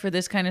knowledge for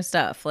this kind of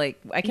stuff.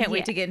 Like, I can't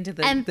wait to get into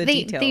the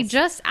details. They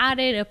just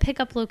added a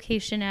pickup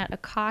location at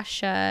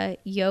Akasha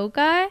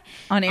Yoga.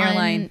 On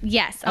Airline.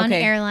 On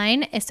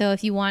Airline. So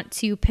if you want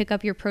to pick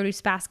up your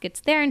produce baskets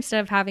there instead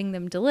of having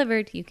them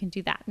delivered, you can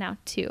do that now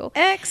too.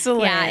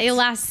 Excellent. Yeah, it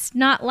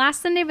not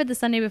last Sunday, but the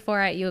Sunday before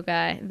at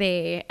Yoga,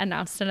 they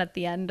announced it at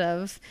the end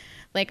of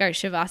like our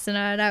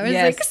Shavasana, and I was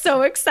like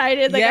so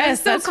excited. Like I was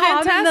so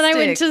calm, and then I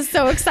went just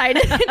so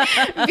excited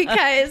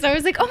because I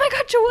was like, oh my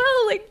God,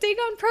 Joelle, like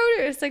Dagon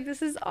Produce, like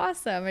this is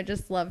awesome. I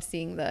just love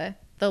seeing the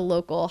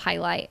local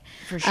highlight.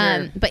 For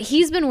sure. But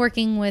he's been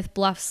working with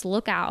Bluff's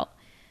Lookout,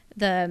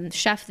 the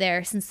chef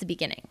there, since the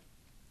beginning.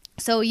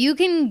 So you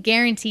can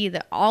guarantee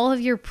that all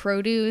of your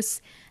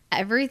produce,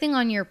 everything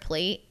on your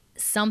plate,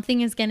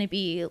 something is going to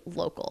be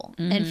local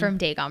and from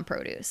Dagon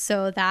Produce.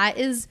 So that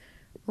is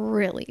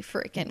really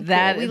freaking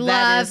cool. We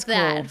love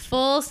that.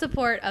 Full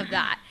support of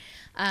that.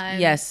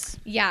 Yes.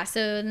 Yeah.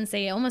 So then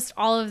say almost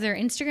all of their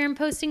Instagram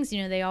postings,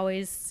 you know, they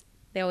always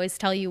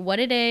tell you what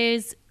it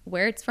is,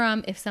 where it's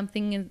from, if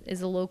something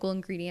is a local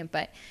ingredient,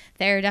 but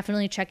they're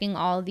definitely checking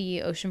all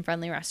the Ocean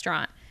Friendly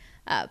Restaurant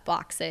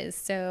boxes.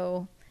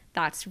 So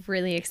that's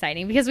really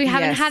exciting because we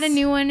haven't had a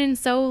new one in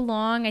so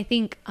long. I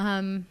think,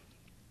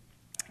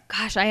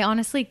 gosh, I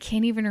honestly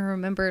can't even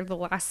remember the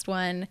last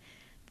one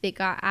that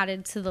got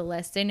added to the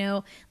list. I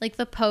know like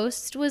the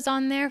Post was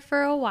on there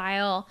for a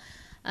while.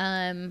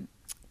 A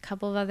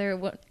couple of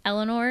other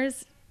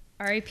Eleanor's,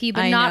 RIP,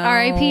 but not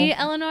RIP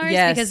Eleanor's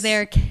because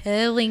they're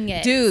killing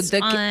it. Dude,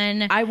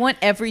 I want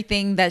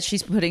everything that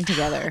she's putting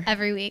together.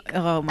 Every week.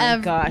 Oh my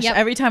gosh. Yep.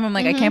 Every time I'm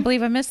like, I can't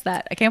believe I missed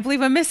that. I can't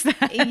believe I missed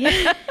that.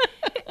 Yeah.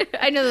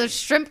 I know those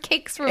shrimp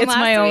cakes from last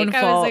week.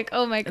 I was like,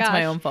 oh my gosh. It's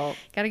my own fault.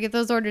 Got to get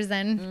those orders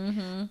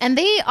in. And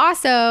they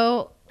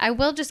also, I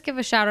will just give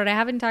a shout out. I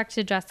haven't talked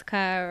to Jessica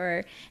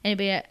or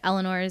anybody at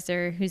Eleanor's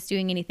or who's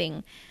doing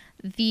anything.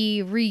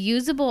 The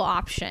reusable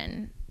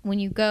option when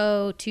you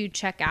go to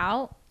check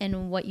out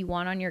and what you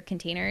want on your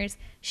containers,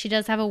 she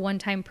does have a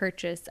one-time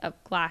purchase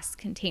of glass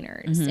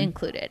containers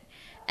included.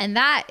 And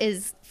that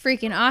is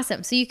freaking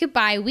awesome. So you could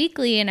buy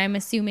weekly, and I'm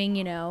assuming,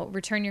 you know,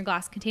 return your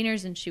glass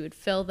containers and she would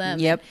fill them.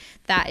 Yep.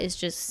 That is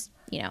just,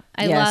 you know,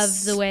 I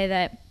love the way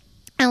that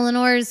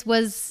Eleanor's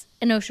was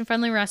an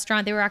ocean-friendly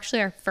restaurant. They were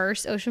actually our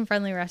first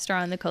ocean-friendly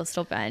restaurant in the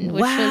Coastal Bend,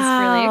 which was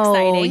really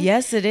exciting.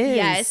 Yes, it is.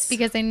 Yes,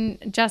 because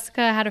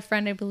Jessica had a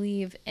friend, I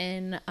believe,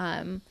 in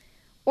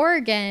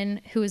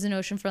Oregon who was an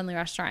ocean-friendly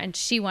restaurant, and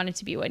she wanted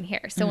to be one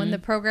here. So when the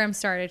program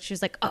started, she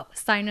was like, oh,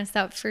 sign us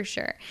up for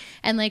sure.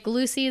 And like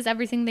Lucy's,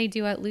 everything they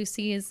do at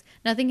Lucy's,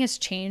 nothing has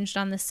changed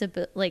on the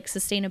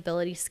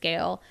sustainability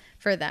scale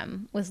for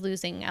them with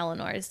losing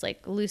Eleanor's.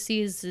 Like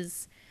Lucy's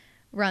is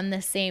run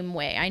the same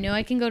way. I know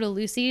I can go to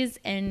Lucy's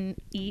and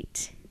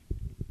eat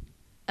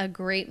a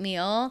great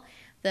meal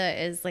that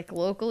is like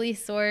locally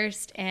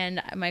sourced,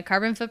 and my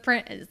carbon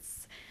footprint is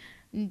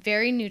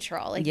very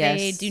neutral. Like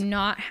they do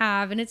not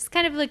have, and it's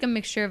kind of like a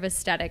mixture of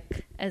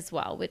aesthetic as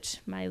well, which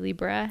my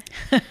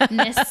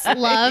Libra-ness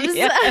loves.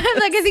 Like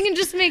I think it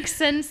just makes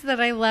sense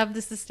that I love the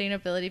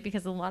sustainability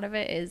because a lot of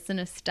it is an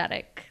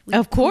aesthetic,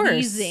 of course,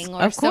 pleasing,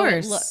 or so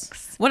it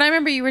looks. When I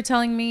remember you were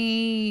telling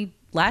me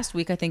last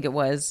week, I think it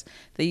was,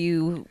 that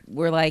you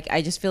were like,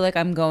 I just feel like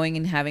I'm going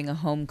and having a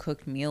home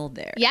cooked meal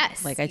there.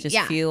 Yes. Like I just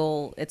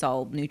feel it's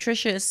all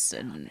nutritious,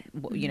 and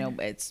you know,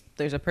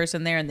 there's a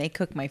person there and they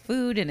cook my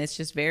food, and it's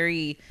just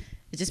it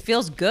just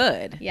feels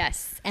good.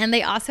 Yes. And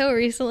they also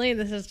recently,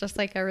 this is just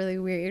like a really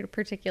weird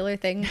particular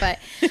thing, but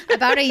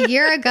about a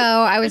year ago,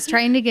 I was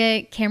trying to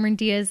get Cameron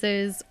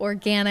Diaz's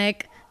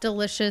organic,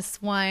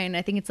 delicious wine.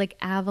 I think it's like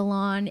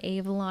Avalon.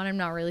 I'm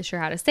not really sure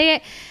how to say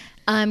it.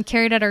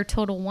 Carried at our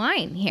Total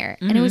Wine here,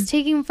 and it was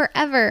taking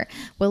forever.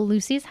 Well,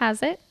 Lucy's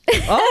has it.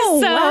 Oh,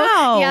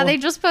 wow. Yeah, they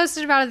just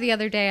posted about it the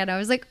other day, and I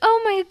was like,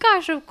 oh my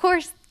gosh, of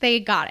course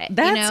they got it.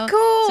 That's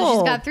cool. So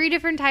she's got 3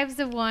 different types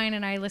of wine,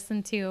 and I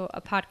listened to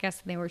a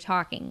podcast and they were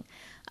talking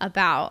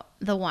about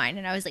the wine,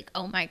 and I was like,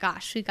 oh my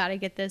gosh, we got to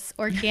get this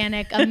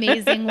organic,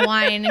 amazing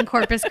wine in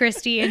Corpus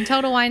Christi. And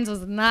Total Wines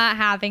was not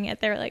having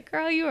it. They were like,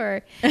 girl, you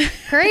are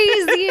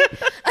crazy.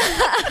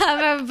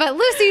 But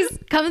Lucy's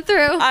coming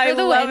through. I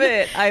love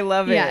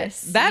it.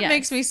 Yes, that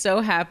makes me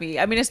so happy.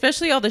 I mean,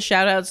 especially all the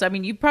shout outs. I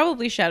mean, you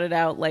probably shouted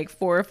out like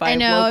 4 or 5 I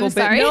know, local. I'm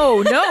sorry.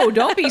 No,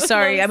 don't be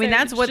sorry. I mean,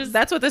 that's what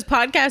this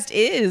podcast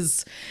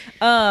is.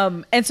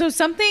 And so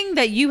something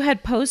that you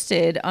had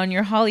posted on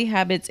your Holly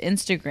Habits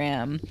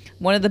Instagram,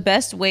 one of the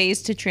best ways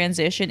to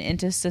transition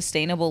into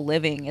sustainable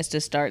living is to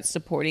start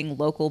supporting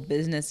local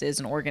businesses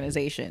and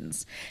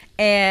organizations.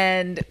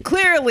 And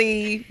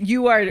clearly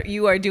you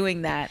are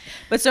doing that.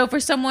 But so for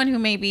someone who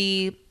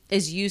maybe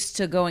is used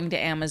to going to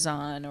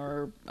Amazon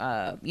or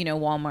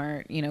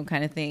Walmart,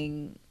 kind of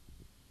thing,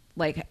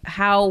 like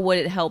how would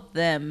it help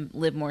them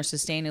live more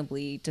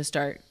sustainably to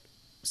start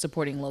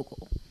supporting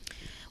local?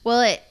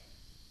 Well, it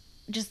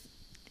just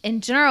in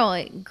general,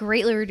 it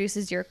greatly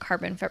reduces your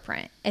carbon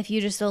footprint if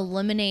you just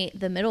eliminate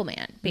the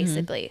middleman,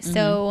 basically.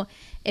 So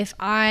if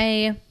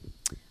I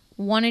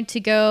wanted to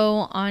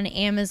go on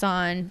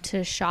Amazon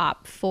to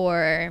shop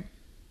for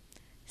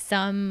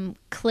some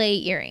clay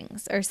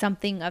earrings or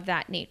something of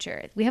that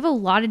nature. We have a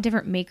lot of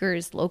different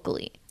makers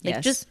locally. Like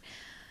Yes. just,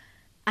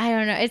 I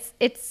don't know.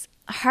 It's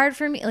hard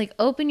for me. Like,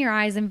 open your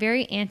eyes. I'm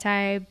very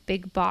anti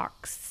big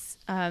box,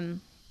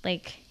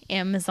 like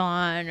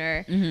Amazon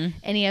or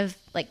any of,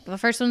 like, the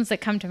first ones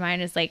that come to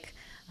mind is like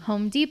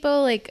Home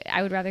Depot. Like,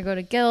 I would rather go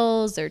to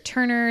Gills or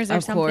Turner's or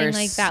Of something course,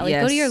 like that. Like,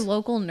 go to yes. your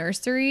local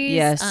nurseries.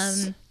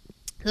 Yes.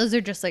 Those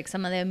are just like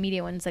some of the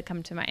immediate ones that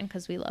come to mind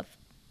because we love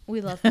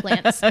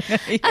plants.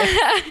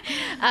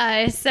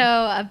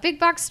 So big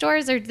box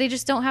stores they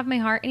just don't have my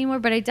heart anymore.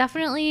 But I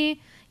definitely,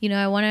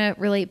 I want to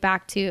relate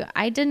back to,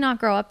 I did not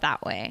grow up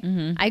that way.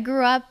 I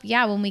grew up,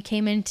 when we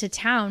came into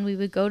town, we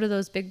would go to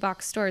those big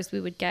box stores. We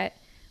would get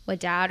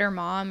what dad or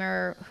mom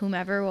or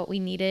whomever, what we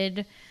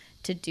needed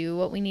to do,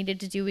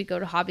 We'd go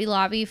to Hobby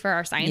Lobby for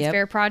our science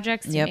fair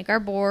projects to make our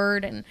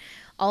board and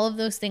all of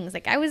those things.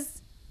 Like, I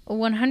was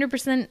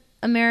 100%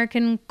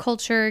 American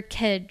culture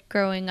kid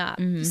growing up.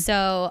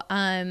 So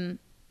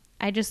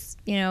I just,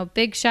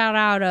 big shout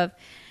out of,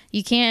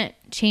 you can't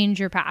change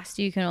your past,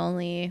 you can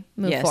only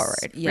move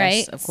forward. Yes,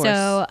 right? of course.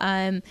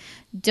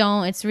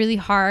 So it's really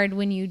hard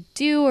when you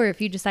do, or if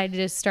you decide to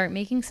just start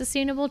making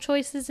sustainable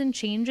choices and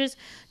changes,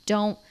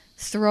 don't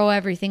throw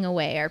everything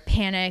away or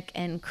panic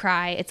and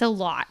cry. It's a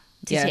lot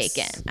to take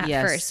in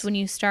at first. When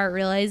you start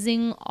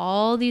realizing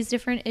all these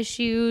different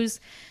issues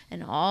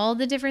and all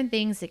the different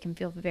things, it can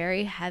feel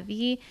very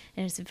heavy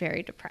and it's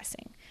very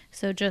depressing.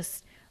 So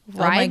just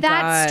ride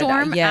that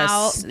storm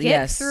out,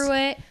 get through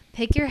it,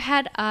 pick your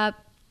head up,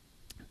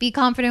 be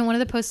confident. One of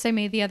the posts I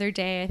made the other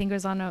day, I think it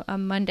was on a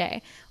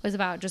Monday, was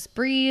about just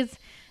breathe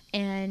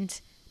and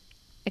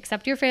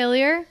accept your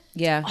failure.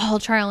 Yeah. All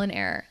trial and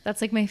error.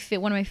 That's like one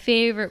of my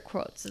favorite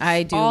quotes. It's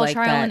I do all like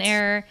trial that. and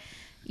error.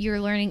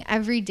 You're learning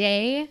every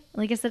day.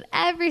 Like I said,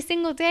 every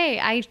single day,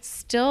 I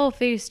still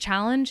face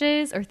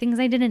challenges or things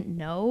I didn't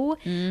know.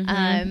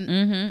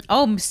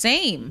 Oh,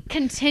 same.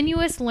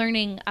 Continuous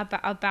learning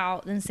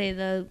about, and say,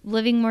 the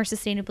living more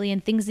sustainably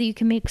and things that you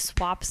can make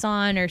swaps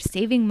on, or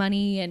saving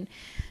money and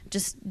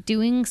just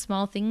doing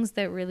small things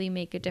that really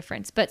make a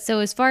difference. But so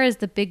as far as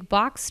the big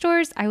box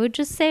stores, I would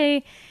just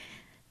say,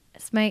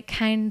 this might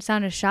kind of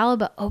sound shallow,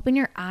 but open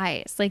your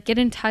eyes. Like, get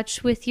in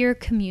touch with your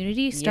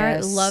community.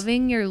 Start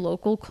loving your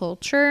local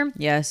culture.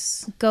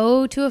 Yes.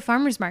 Go to a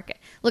farmer's market.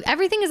 Look,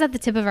 everything is at the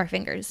tip of our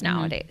fingers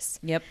nowadays.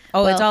 Yep.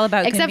 Oh, it's all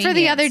about except for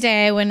the other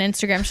day when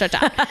Instagram shut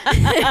down.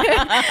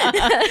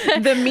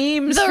 The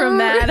memes from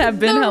that have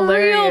been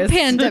hilarious. The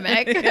real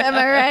pandemic. Am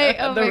I right?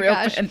 Oh The my real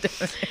gosh.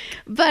 pandemic.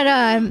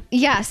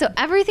 But so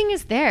everything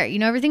is there.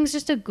 Everything's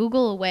just a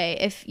Google away.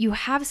 If you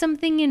have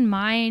something in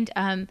mind,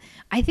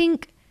 I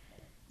think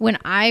when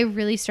I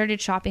really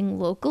started shopping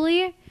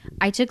locally,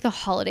 I took the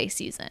holiday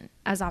season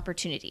as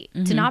opportunity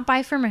to not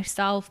buy for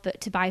myself,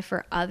 but to buy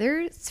for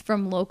others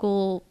from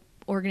local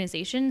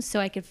organizations, so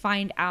I could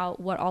find out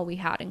what all we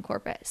had in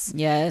Corpus.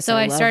 Yes. So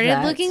I love started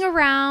that. looking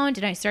around,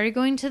 and I started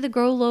going to the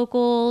Grow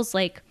Locals,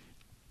 like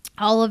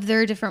all of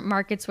their different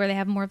markets where they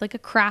have more of like a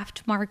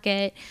craft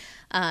market,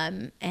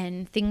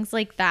 and things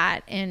like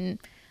that. And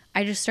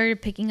I just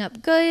started picking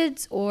up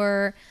goods.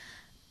 Or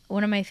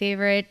one of my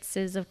favorites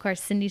is, of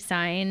course, Cindy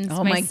Signs.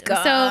 Oh my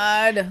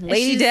God.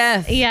 Lady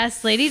Death.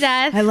 Yes, Lady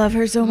Death. I love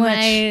her so much.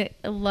 I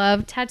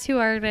love tattoo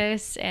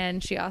artists,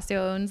 and she also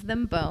owns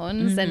Them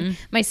Bones. And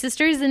my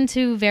sister's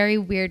into very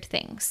weird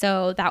things.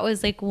 So that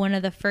was like one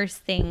of the first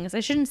things. I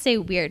shouldn't say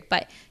weird,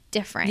 but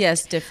different.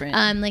 Yes, different.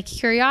 Like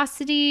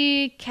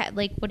curiosity,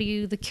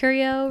 the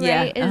curio,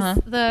 right? Yeah,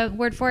 Is the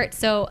word for it.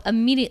 So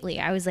immediately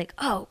I was like,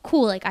 oh,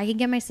 cool. Like, I can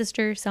get my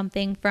sister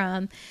something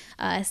from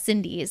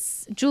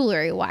Cindy's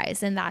jewelry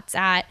wise. And that's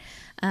at,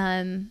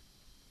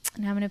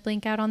 now I'm going to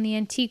blank out on the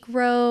antique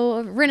row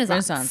of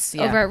Renaissance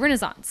yeah. over at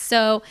Renaissance.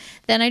 So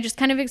then I just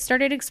kind of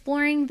started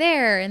exploring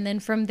there. And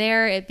then from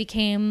there, it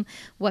became,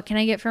 what can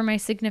I get for my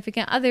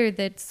significant other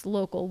that's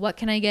local? What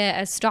can I get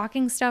as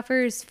stocking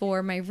stuffers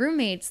for my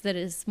roommates that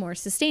is more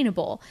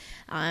sustainable?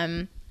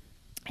 And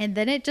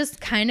then it just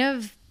kind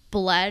of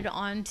bled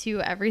onto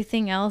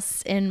everything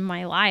else in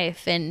my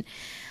life. And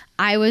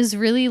I was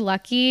really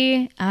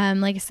lucky.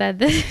 Like I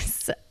said,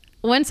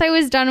 once I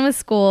was done with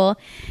school,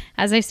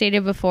 as I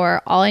stated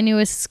before, all I knew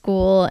was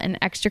school and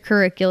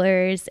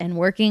extracurriculars and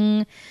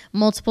working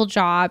multiple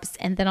jobs.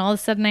 And then all of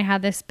a sudden I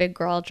had this big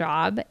girl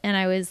job, and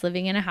I was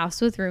living in a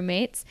house with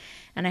roommates,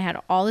 and I had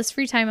all this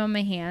free time on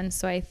my hands.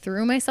 So I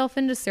threw myself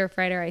into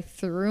Surfrider. I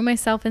threw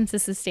myself into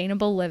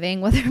sustainable living,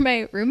 whether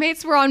my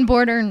roommates were on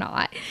board or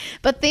not,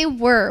 but they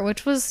were,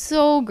 which was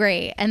so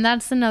great. And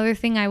that's another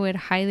thing I would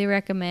highly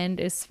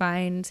recommend, is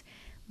find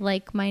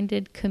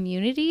like-minded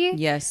community.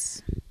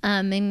 Yes.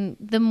 And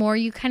the more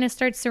you kind of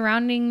start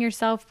surrounding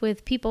yourself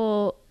with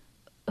people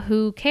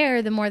who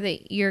care, the more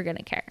that you're going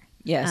to care.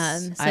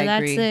 Yes, So I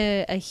that's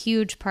agree. a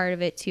huge part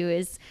of it too,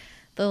 is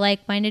the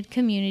like-minded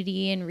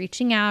community and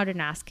reaching out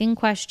and asking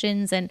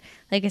questions. And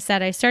like I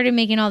said, I started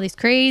making all these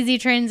crazy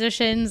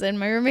transitions, and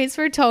my roommates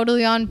were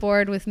totally on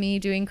board with me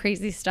doing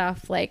crazy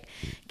stuff, like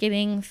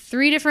getting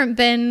 3 different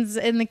bins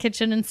in the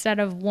kitchen instead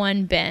of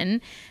 1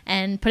 bin,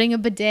 and putting a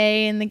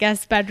bidet in the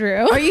guest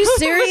bedroom. Are you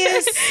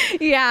serious?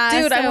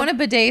 Yeah. Dude, I want a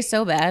bidet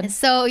so bad.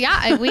 So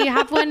yeah, we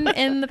have one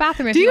in the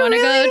bathroom if Do you you want to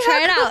really? go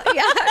try it out.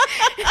 Yeah.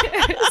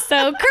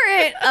 So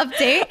current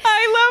update.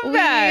 I love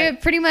that. We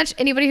pretty much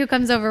anybody who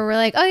comes over, we're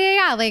like, oh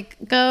yeah, like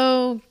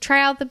go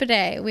try out the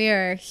bidet. We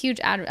are huge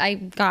I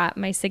got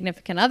my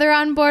significant other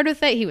on board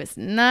with it. He was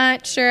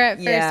not sure at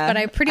first, but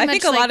I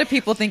think a lot of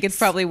people think it's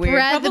probably weird.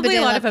 spread the Probably a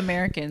bidet lot love. of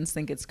Americans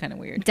think it's kind of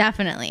weird.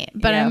 Definitely.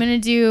 But Yeah. I'm going to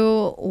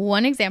do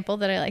one example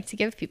that I like to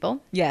give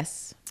people.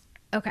 Yes.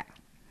 Okay.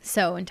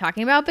 So when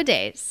talking about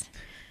bidets,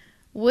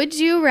 would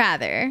you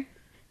rather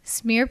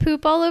smear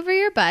poop all over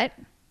your butt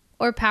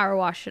or power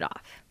wash it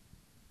off?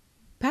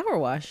 Power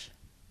wash.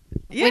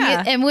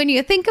 Yeah. When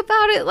you think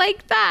about it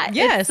like that,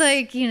 Yes. it's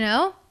like,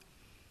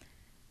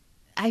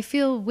 I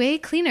feel way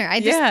cleaner. I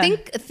just Yeah.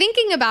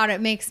 thinking about it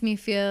makes me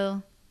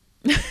feel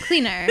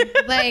cleaner.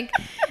 Like,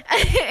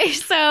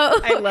 so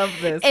I love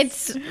this.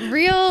 It's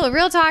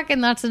real talk.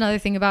 And that's another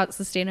thing about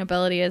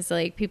sustainability is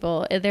like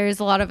there's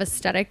a lot of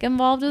aesthetic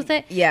involved with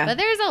it. Yeah. But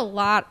there's a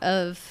lot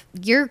of,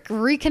 you're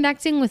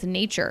reconnecting with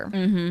nature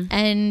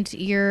and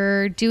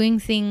you're doing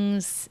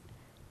things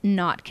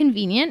not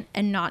convenient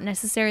and not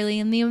necessarily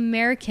in the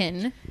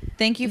American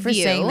Thank you for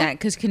view. saying that,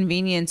 because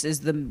convenience is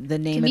the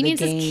name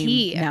Convenience of the game is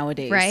key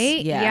nowadays.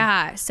 right?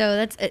 Yeah. So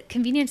that's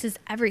convenience is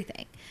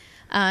everything.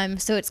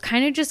 So it's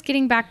kind of just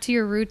getting back to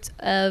your roots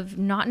of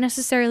not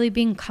necessarily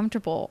being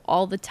comfortable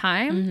all the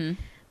time,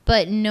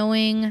 but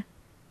knowing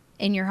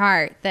in your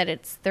heart that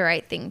it's the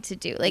right thing to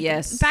do. Like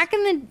Yes. back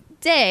in the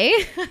day,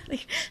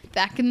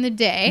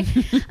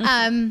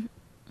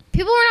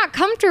 people were not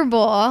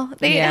comfortable.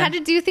 They Yeah. had to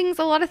do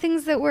a lot of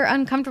things that were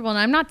uncomfortable. And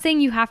I'm not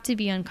saying you have to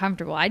be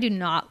uncomfortable. I do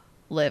not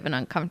live an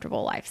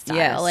uncomfortable lifestyle.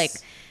 Yes. Like,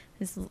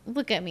 just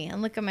look at me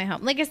and look at my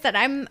home. Like I said,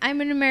 I'm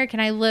an American.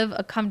 I live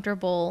a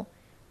comfortable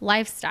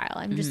lifestyle.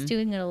 I'm just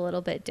doing it a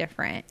little bit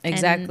different. and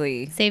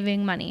Exactly.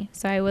 saving money.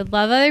 So I would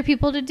love other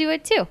people to do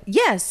it too.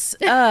 Yes.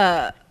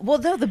 Well,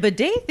 though the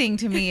bidet thing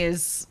to me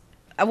is,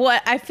 well,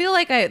 I feel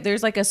like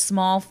there's like a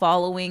small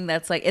following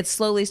that's like it's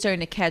slowly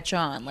starting to catch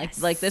on.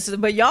 Like this is,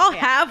 but y'all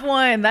have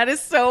one. That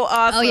is so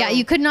awesome. Oh yeah,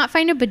 you could not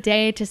find a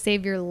bidet to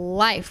save your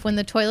life when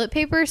the toilet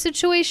paper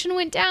situation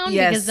went down,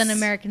 Yes. because then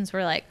Americans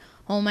were like,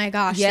 oh my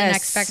gosh, Yes. the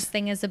next best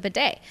thing is a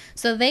bidet.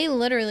 So they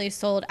literally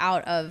sold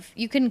out of,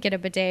 you couldn't get a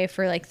bidet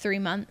for like 3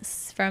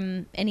 months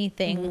from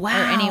anything or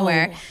Wow.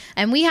 anywhere.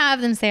 And we have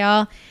them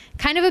sale,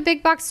 kind of a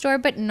big box store,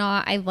 but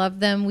not. I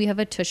love them. We have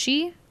a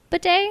Tushy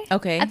bidet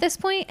at this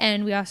point,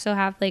 and we also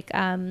have like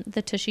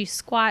the Tushy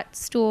squat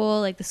stool,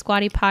 like the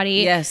squatty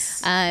potty.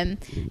 Yes.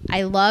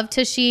 I love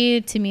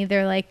Tushy. To me,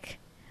 they're like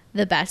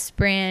the best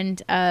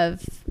brand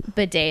of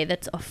bidet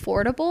that's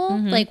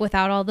affordable, like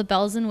without all the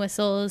bells and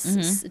whistles.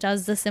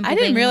 Does the simple I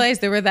didn't thing. realize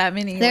there were that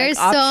many. There's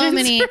like, so options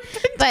many, for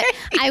but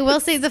bidets. I will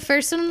say the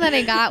first one that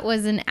I got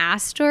was an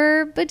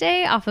Astor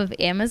bidet off of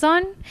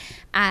Amazon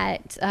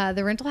at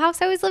the rental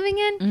house I was living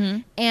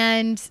in,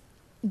 and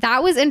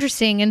that was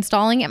interesting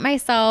installing it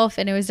myself.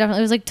 And it was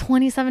like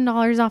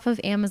 $27 off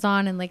of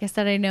Amazon. And like I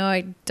said, I know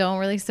I don't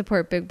really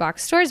support big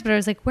box stores, but I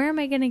was like, where am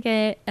I going to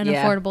get an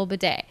Yeah. affordable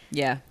bidet?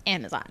 Yeah.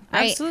 Amazon,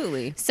 right?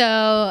 Absolutely.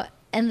 So,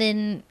 and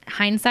then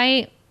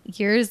hindsight,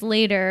 years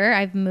later,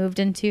 I've moved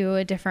into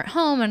a different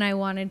home and I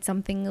wanted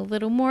something a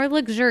little more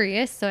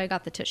luxurious. So I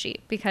got the Tushy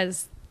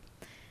because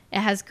it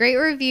has great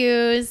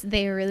reviews.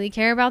 They really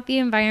care about the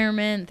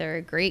environment. They're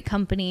a great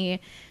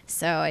company.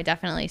 So I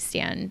definitely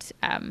stand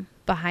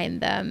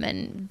behind them,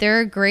 and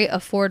they're a great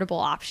affordable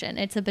option.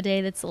 It's a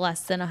bidet that's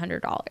less than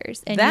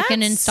 $100, and you can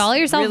That's install it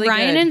yourself. really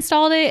Ryan good.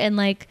 installed it in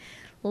like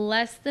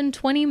less than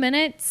 20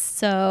 minutes.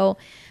 So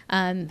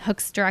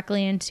hooks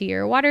directly into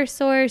your water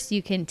source.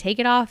 You can take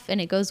it off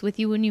and it goes with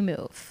you when you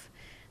move.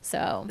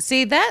 So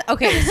See that?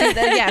 Okay. See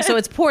that, yeah. So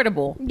it's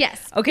portable.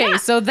 yes. Okay. Yeah.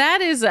 So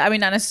that is, I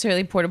mean, not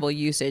necessarily portable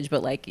usage,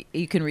 but like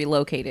you can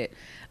relocate it.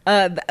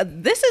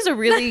 This is a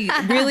really,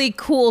 really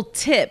cool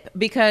tip,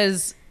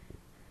 because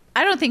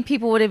I don't think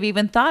people would have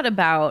even thought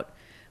about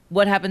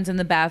what happens in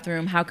the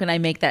bathroom. How can I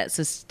make that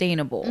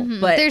sustainable?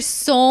 But There's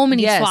so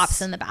many Yes.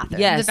 swaps in the bathroom.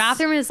 Yes. The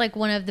bathroom is like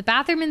the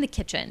bathroom and the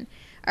kitchen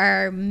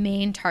are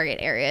main target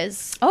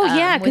areas. oh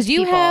yeah, with because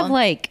you people. have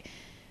like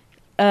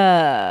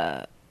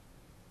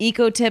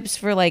eco tips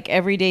for like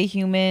everyday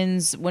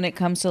humans when it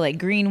comes to like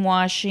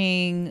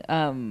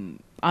greenwashing.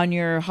 On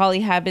your Holly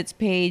Habits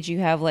page, you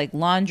have like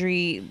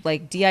laundry,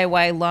 like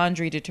DIY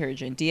laundry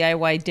detergent,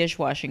 DIY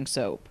dishwashing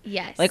soap.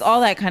 Yes. Like all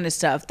that kind of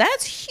stuff.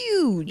 That's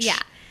huge. Yeah.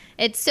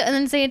 And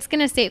then say it's going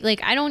to save,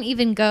 like, I don't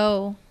even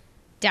go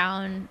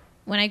down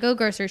when I go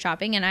grocery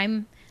shopping, and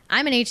I'm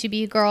an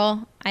H-E-B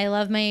girl. I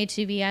love my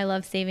H-E-B. I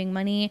love saving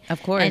money.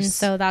 Of course. And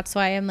so that's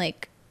why I'm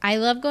like, I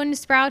love going to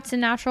Sprouts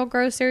and Natural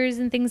Grocers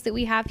and things that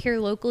we have here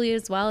locally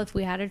as well. If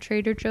we had a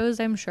Trader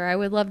Joe's, I'm sure I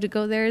would love to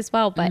go there as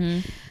well. But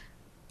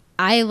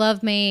I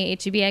love my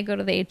H-E-B. I go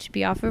to the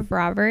H-E-B off of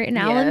Robert in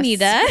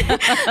Alameda.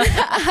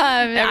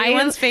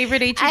 Everyone's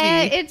favorite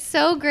H-E-B. It's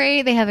so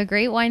great. They have a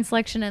great wine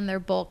selection, and their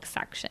bulk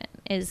section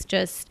is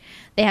just,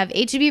 they have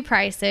H-E-B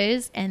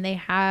prices, and they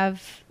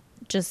have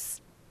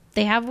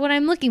what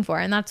I'm looking for.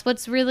 And that's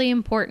what's really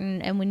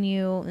important. And when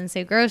you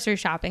say grocery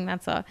shopping,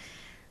 that's a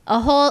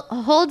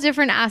whole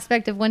different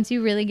aspect of once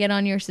you really get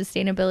on your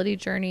sustainability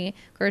journey.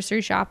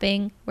 Grocery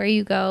shopping, where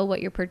you go,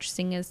 what you're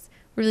purchasing is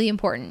really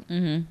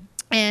important.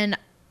 And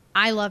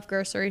I love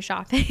grocery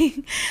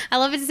shopping. I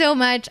love it so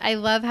much. I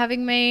love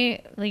having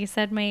like I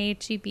said, my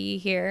H-E-B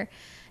here,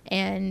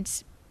 and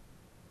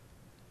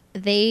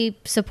they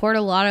support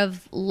a lot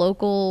of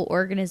local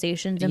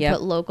organizations and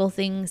put local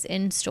things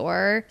in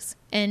stores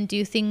and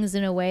do things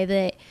in a way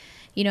that,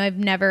 I've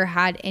never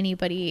had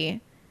anybody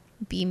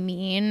be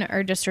mean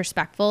or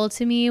disrespectful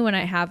to me when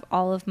I have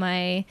all of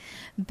my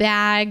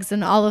bags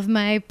and all of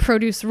my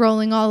produce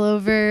rolling all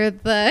over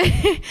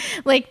the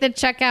like the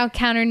checkout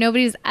counter.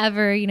 Nobody's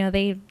ever,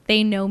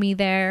 they know me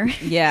there.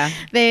 Yeah.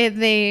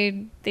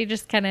 They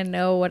just kind of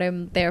know what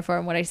I'm there for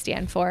and what I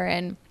stand for.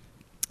 And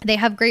they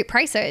have great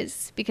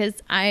prices because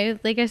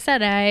like I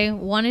said, I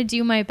want to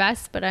do my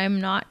best, but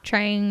I'm not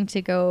trying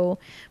to go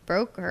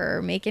broke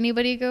or make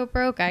anybody go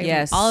broke.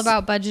 I'm all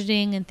about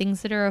budgeting and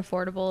things that are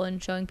affordable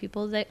and showing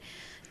people that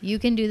you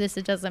can do this.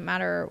 It doesn't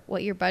matter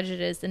what your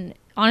budget is. And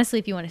honestly,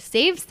 if you want to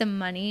save some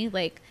money,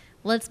 like,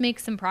 let's make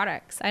some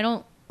products.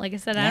 Like I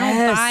said,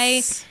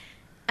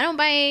 I don't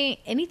buy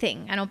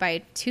anything. I don't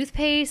buy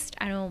toothpaste.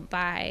 I don't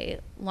buy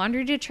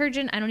laundry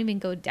detergent. I don't even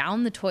go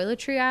down the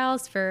toiletry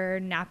aisles for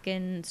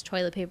napkins,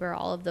 toilet paper,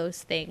 all of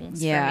those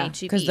things. Yeah,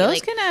 because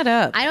those can add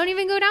up. I don't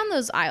even go down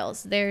those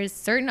aisles. There's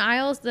certain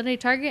aisles that I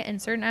target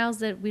and certain aisles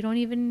that we don't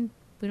even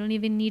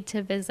need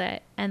to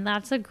visit. And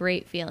that's a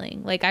great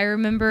feeling. Like, I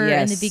remember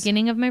in the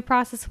beginning of my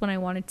process when I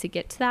wanted to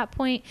get to that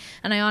point,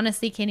 and I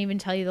honestly can't even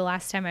tell you the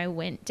last time I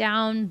went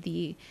down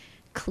the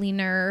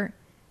cleaner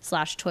 /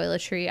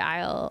 toiletry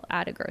aisle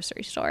at a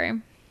grocery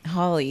store.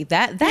 Holly,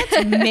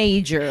 that's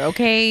major,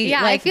 okay?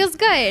 Yeah, it feels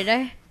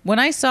good. When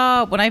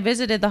I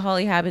visited the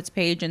Holly Habits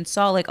page and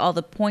saw like all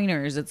the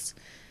pointers, it's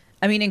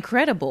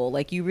incredible.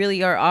 Like, you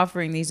really are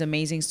offering these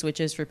amazing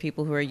switches for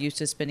people who are used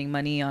to spending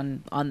money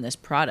on this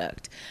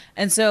product.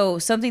 And so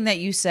something that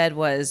you said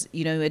was,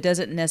 it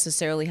doesn't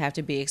necessarily have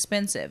to be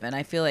expensive. And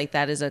I feel like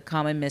that is a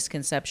common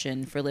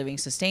misconception for living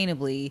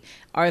sustainably.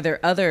 Are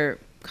there other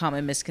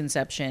common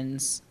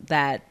misconceptions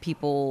that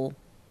people,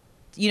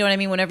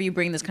 whenever you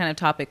bring this kind of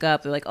topic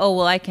up, they're like, oh,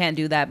 well, I can't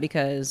do that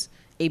because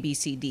A, B,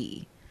 C,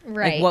 D.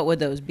 Right. Like, what would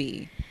those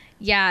be?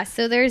 Yeah.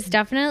 So there's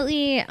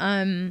definitely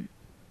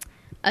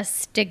a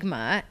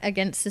stigma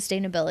against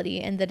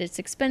sustainability, and that it's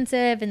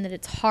expensive and that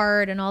it's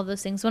hard and all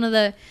those things. One of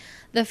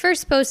the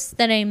first posts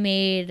that I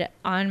made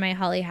on my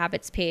Holly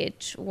Habits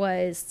page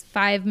was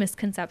 5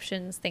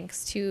 misconceptions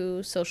thanks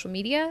to social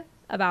media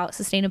about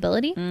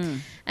sustainability.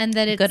 And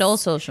that it's good old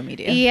social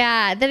media.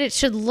 Yeah, that it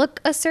should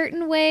look a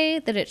certain way,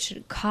 that it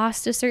should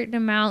cost a certain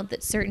amount,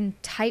 that certain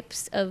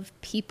types of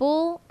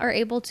people are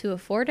able to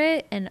afford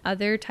it and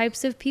other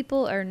types of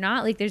people are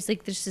not. Like, there's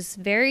this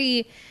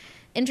very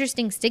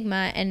interesting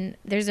stigma. And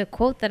there's a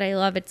quote that I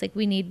love. It's like,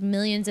 we need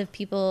millions of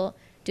people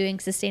doing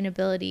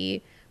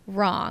sustainability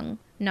wrong,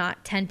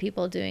 not 10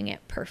 people doing it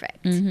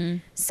perfect.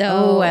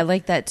 So I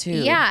like that too.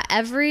 Yeah,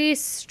 every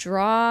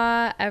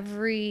straw,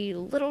 every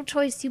little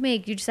choice you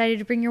make, you decided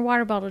to bring your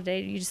water bottle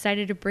today, you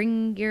decided to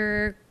bring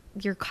your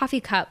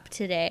coffee cup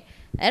today,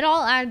 it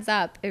all adds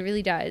up. It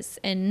really does.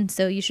 And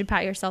so you should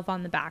pat yourself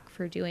on the back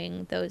for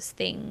doing those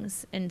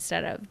things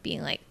instead of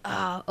being like,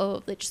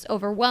 just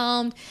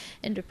overwhelmed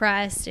and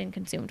depressed and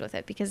consumed with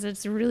it, because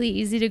it's really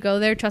easy to go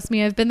there. Trust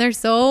me, I've been there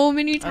so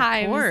many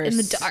times in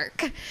the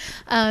dark.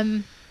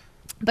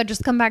 But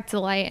just come back to the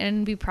light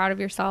and be proud of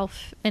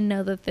yourself and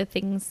know that the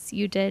things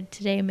you did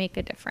today make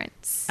a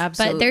difference.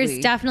 Absolutely. But there's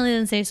definitely,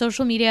 let's say,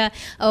 social media.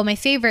 Oh, my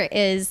favorite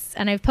is,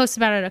 and I've posted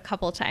about it a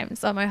couple of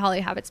times on my Holly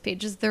Habits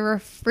page, is the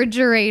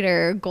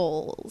refrigerator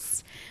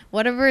goals.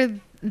 Whatever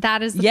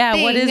that is.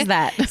 Yeah, what is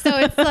that? So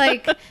it's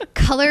like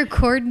color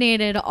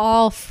coordinated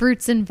all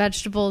fruits and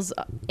vegetables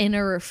in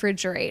a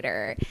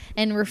refrigerator,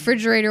 and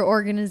refrigerator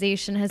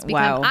organization has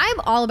become, I'm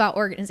all about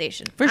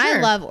organization. For sure.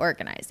 I love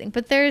organizing,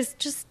 but there's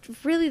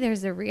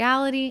a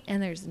reality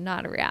and there's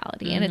not a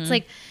reality. And it's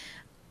like,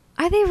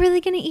 are they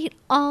really going to eat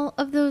all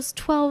of those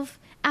 12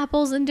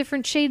 apples in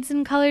different shades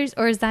and colors,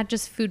 or is that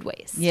just food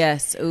waste?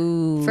 Yes.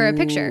 Ooh. For a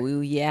picture. Ooh,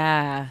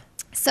 yeah.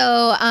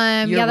 So,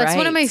 You're that's right.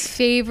 one of my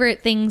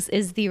favorite things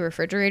is the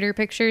refrigerator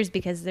pictures,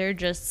 because they're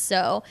just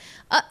so,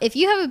 if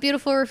you have a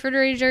beautiful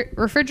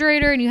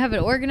refrigerator and you have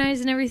it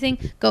organized and everything,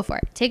 go for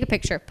it. Take a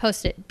picture,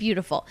 post it,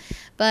 beautiful.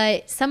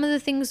 But some of the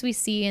things we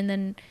see, and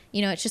then,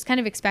 it's just kind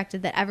of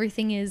expected that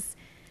everything is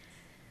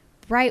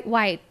bright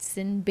whites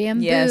and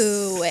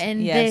bamboo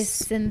and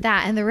this and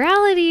that. And the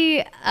reality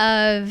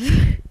of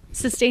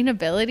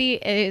sustainability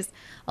is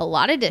a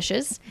lot of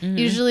dishes.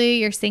 Usually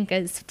your sink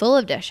is full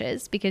of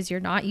dishes because you're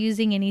not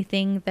using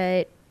anything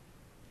that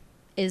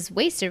is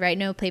wasted, right?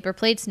 No paper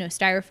plates, no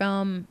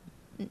styrofoam,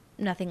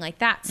 nothing like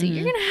that. So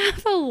you're going to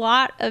have a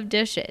lot of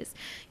dishes.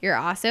 You're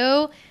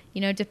also,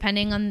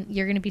 depending on,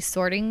 you're going to be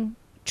sorting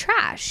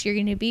trash. You're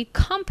going to be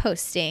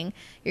composting.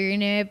 You're going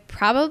to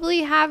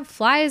probably have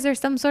flies or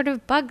some sort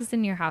of bugs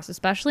in your house,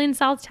 especially in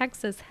South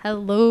Texas.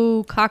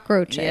 Hello,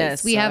 cockroaches.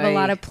 Yes, we have a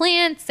lot of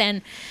plants,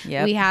 and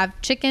we have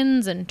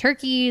chickens and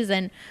turkeys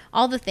and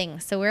all the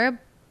things. So we're a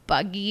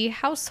buggy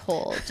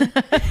household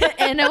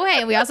in a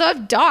way. We also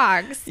have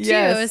dogs too.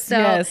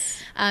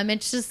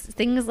 It's just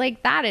things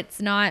like that.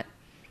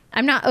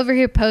 I'm not over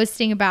here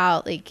posting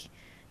about like,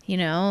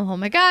 oh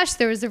my gosh,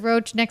 there was a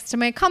roach next to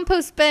my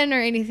compost bin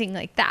or anything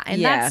like that.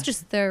 And that's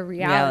just the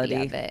reality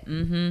of it.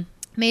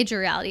 Major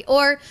reality.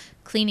 Or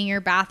cleaning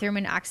your bathroom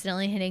and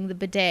accidentally hitting the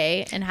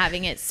bidet and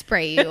having it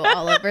spray you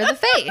all over the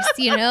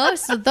face,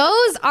 So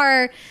those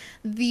are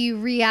the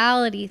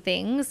reality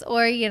things.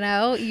 Or,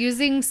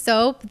 using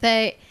soap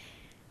that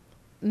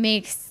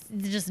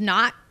does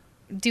not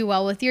do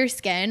well with your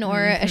skin,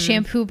 or a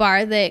shampoo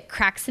bar that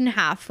cracks in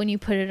half when you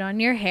put it on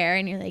your hair,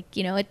 and you're like,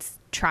 it's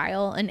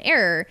trial and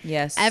error.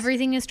 Yes.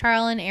 Everything is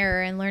trial and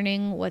error, and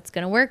learning what's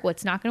going to work,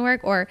 what's not going to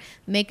work, or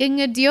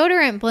making a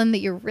deodorant blend that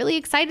you're really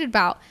excited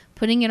about,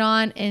 putting it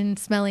on and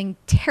smelling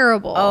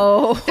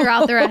terrible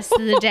throughout the rest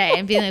of the day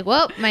and being like,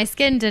 well, my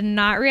skin did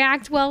not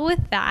react well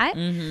with that.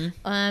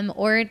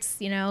 Or it's,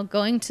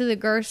 going to the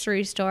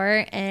grocery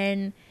store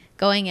and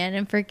going in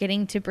and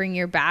forgetting to bring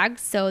your bag.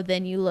 So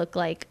then you look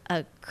like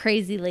a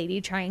crazy lady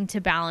trying to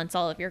balance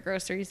all of your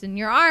groceries in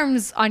your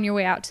arms on your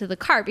way out to the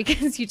car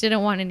because you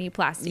didn't want any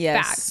plastic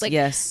bags. Like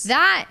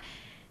that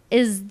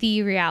is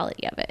the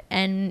reality of it.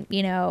 And,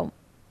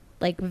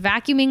 like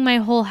vacuuming my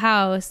whole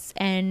house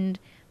and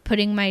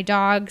putting my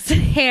dog's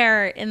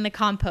hair in the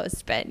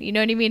compost bin, you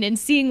know what I mean? And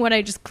seeing what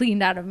I just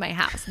cleaned out of my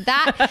house.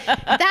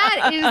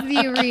 That is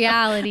the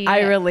reality.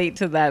 I relate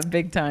to that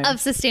big time. Of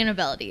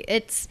sustainability.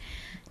 It's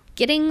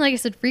getting, like I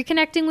said,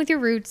 reconnecting with your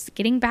roots,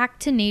 getting back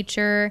to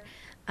nature.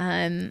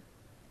 And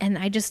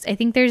I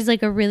think there's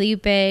like a really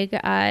big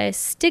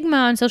stigma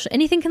on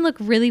anything can look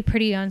really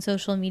pretty on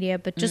social media,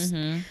 but just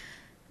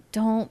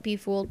don't be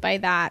fooled by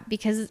that,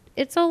 because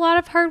it's a lot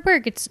of hard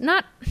work. It's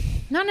not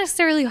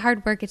necessarily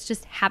hard work. It's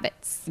just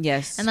habits.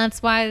 Yes. And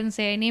that's why I didn't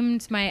say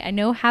I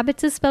know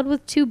habits is spelled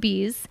with 2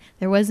 B's.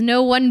 There was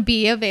no 1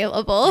 B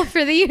available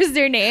for the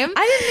username.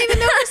 I didn't even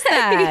notice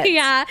that.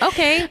 Yeah.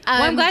 Okay. Well,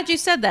 I'm glad you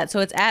said that. So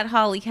it's at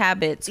Holly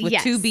Habits with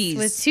 2 B's.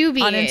 With 2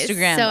 B's on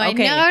Instagram. So I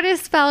know it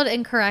is spelled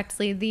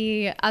incorrectly.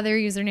 The other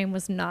username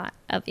was not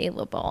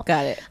available.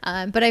 Got it.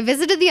 But I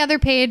visited the other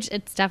page.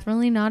 It's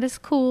definitely not as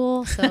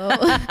cool. So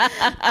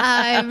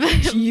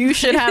you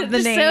should have the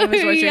name. So,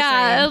 is what you're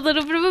saying. A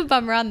little bit of a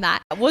bummer on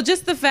that. Well,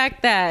 just the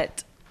fact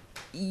that,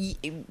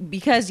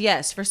 because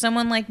yes, for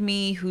someone like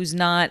me who's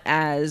not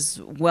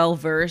as well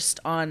versed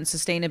on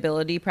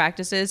sustainability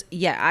practices,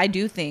 I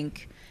do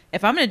think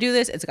if I'm going to do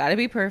this, it's got to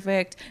be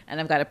perfect, and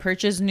I've got to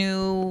purchase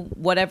new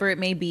whatever it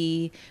may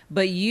be.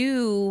 But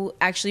you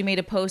actually made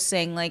a post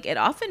saying like it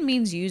often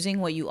means using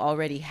what you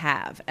already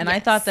have, and I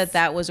thought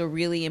that was a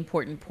really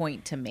important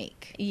point to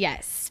make.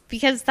 Yes,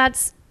 because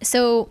that's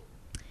so.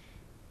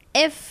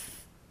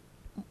 If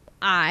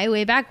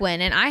way back when,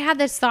 and I had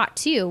this thought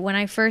too when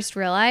I first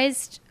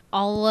realized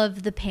all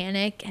of the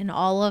panic and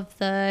all of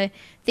the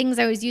things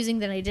I was using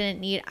that I didn't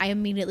need, I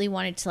immediately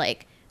wanted to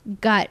like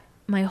gut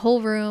my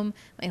whole room,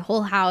 my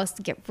whole house,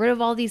 get rid of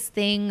all these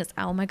things.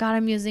 Oh my God,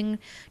 I'm using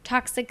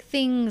toxic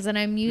things, and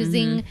I'm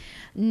using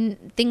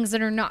things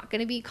that are not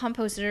going to be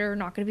composted or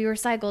not going to be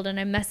recycled, and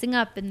I'm messing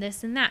up and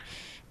this and that.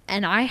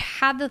 And I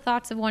had the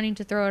thoughts of wanting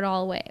to throw it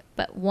all away.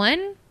 But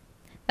 1,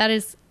 that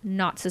is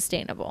not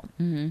sustainable.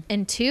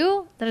 And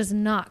 2, that is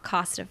not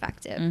cost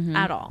effective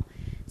at all.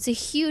 It's a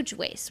huge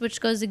waste, which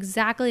goes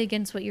exactly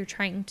against what you're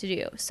trying to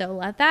do. So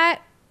let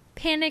that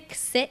panic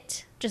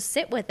just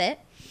sit with it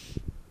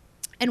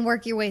and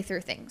work your way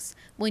through things.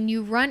 When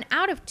you run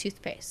out of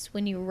toothpaste,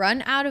 when you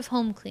run out of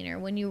home cleaner,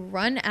 when you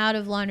run out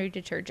of laundry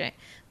detergent,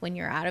 when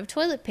you're out of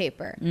toilet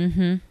paper,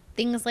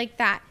 things like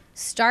that,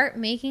 start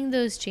making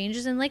those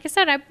changes. And like I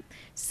said, I'm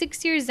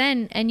 6 years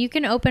in, and you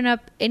can open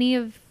up any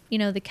of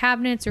the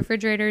cabinets,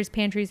 refrigerators,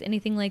 pantries,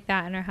 anything like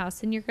that in our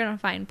house, and you're going to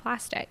find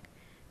plastic,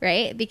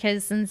 right?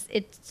 Because since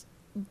it's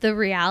the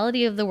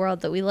reality of the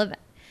world that we live in.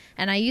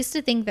 And I used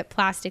to think that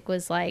plastic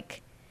was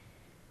like,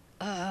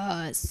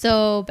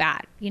 so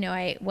bad.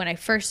 When I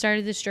first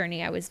started this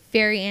journey, I was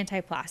very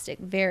anti-plastic,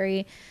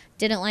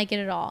 didn't like it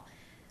at all.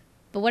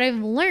 But what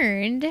I've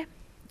learned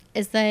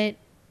is that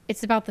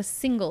it's about the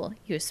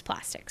single-use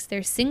plastics.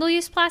 There's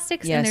single-use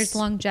plastics and there's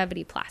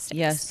longevity plastics.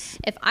 Yes.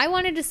 If I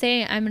wanted to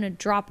say I'm going to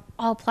drop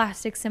all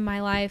plastics in my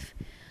life,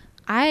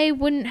 I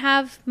wouldn't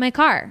have my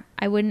car.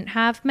 I wouldn't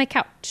have my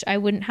couch. I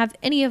wouldn't have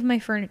any of my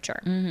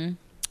furniture.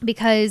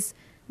 Because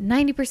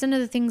 90% of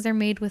the things are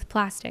made with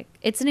plastic.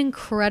 It's an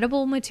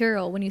incredible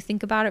material when you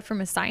think about it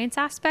from a science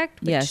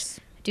aspect. Which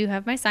I do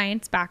have my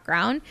science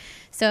background.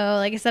 So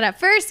like I said, at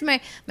first my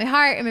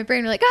heart and my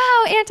brain were like,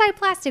 oh,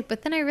 anti-plastic.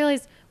 But then I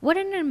realized what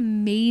an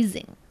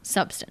amazing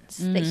substance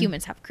that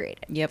humans have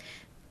created. Yep.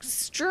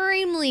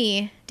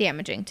 extremely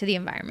damaging to the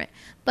environment,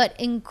 but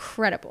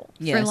incredible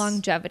Yes. for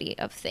longevity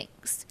of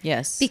things.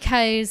 Yes.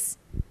 Because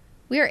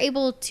we are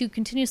able to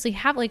continuously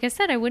have, like I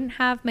said, I wouldn't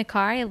have my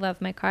car. I love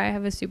my car. I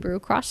have a Subaru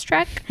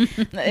Crosstrek.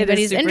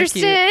 Anybody's super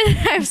interested.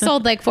 I've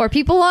sold like 4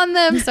 people on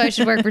them, so I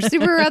should work for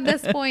Subaru at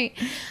this point.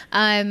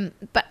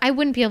 But I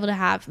wouldn't be able to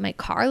have my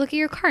car. Look at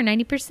your car.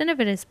 90%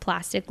 of it is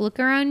plastic. Look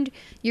around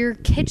your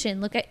kitchen.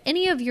 Look at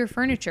any of your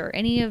furniture,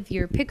 any of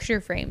your picture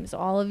frames,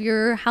 all of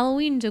your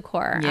Halloween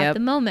decor at Yep.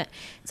 the moment.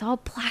 It's all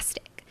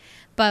plastic.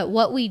 But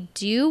what we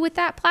do with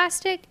that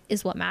plastic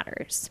is what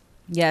matters.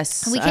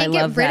 Yes. We I can't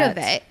get love rid that. of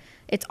it.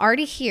 It's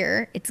already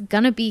here. It's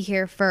going to be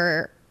here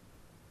for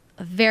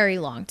a very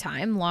long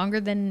time, longer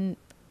than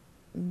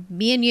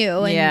me and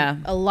you and Yeah.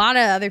 a lot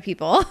of other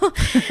people.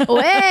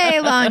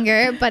 Way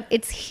longer, but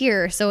it's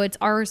here. So it's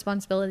our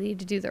responsibility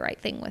to do the right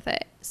thing with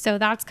it. So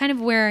that's kind of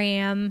where I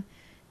am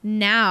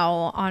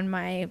now on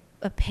my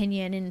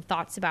opinion and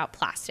thoughts about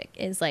plastic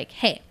is like,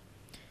 hey,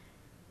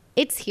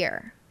 it's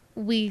here.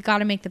 We got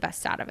to make the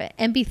best out of it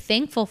and be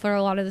thankful for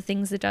a lot of the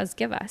things it does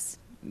give us.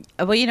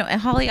 Well, you know,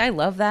 and Holly, I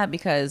love that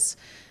because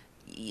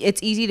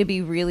it's easy to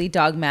be really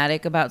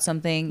dogmatic about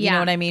something. You Yeah. know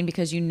what I mean?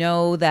 Because you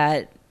know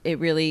that it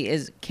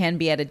really can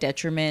be at a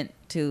detriment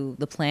to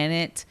the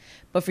planet.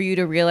 But for you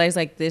to realize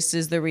like this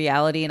is the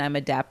reality and I'm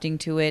adapting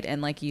to it.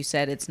 And like you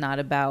said, it's not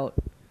about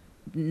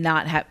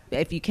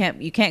if you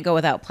can't go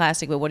without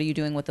plastic, but what are you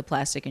doing with the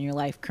plastic in your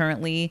life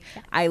currently?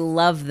 Yeah. I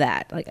love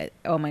that. Like,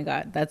 oh my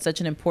God, that's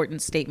such an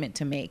important statement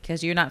to make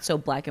because you're not so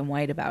black and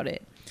white about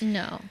it.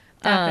 No.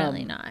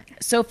 Definitely not.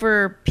 So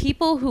for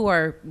people who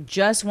are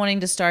just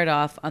wanting to start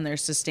off on their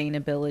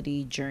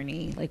sustainability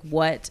journey, like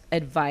what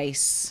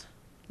advice,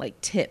 like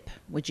tip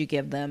would you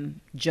give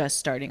them just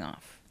starting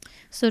off?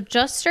 So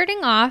just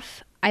starting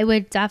off, I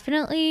would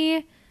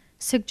definitely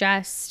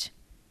suggest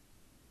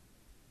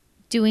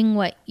doing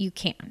what you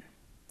can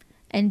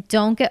and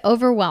don't get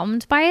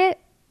overwhelmed by it.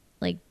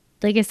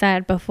 Like I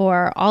said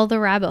before, all the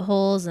rabbit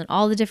holes and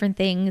all the different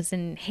things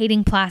and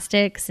hating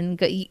plastics and,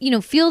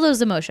 feel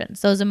those emotions.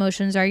 Those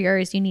emotions are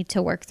yours. You need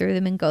to work through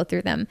them and go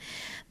through them.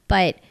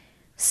 But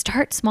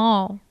start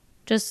small.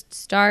 Just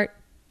start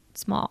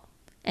small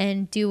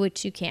and do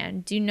what you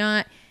can. Do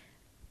not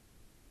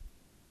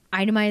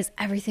itemize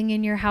everything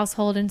in your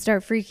household and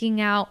start freaking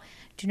out.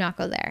 Do not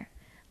go there.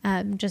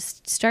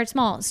 Just start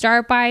small.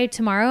 Start by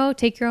tomorrow.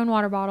 Take your own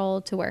water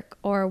bottle to work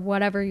or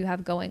whatever you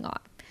have going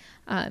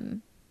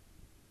on.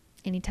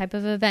 Any type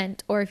of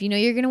event, or if you know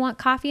you're going to want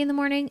coffee in the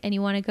morning and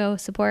you want to go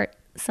support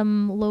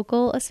some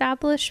local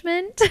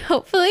establishment,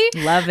 hopefully.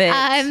 Love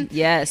it.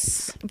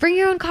 Yes. Bring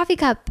your own coffee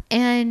cup.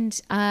 And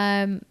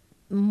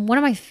one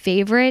of my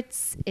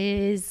favorites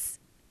is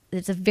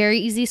it's a very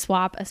easy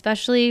swap,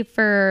 especially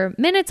for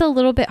men. It's a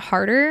little bit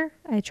harder.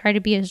 I try to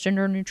be as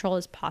gender neutral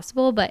as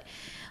possible, but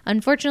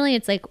unfortunately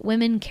it's like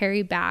women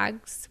carry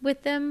bags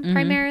with them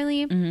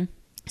primarily. Mm-hmm.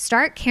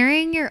 Start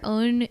carrying your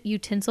own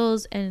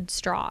utensils and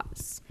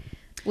straws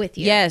with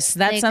you. Yes,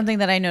 that's something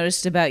that I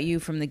noticed about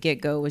you from the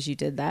get-go was you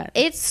did that.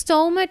 It's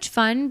so much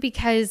fun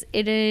because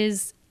it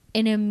is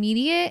an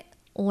immediate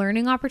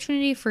learning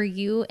opportunity for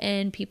you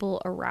and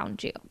people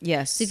around you.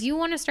 Yes. So if you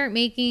want to start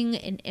making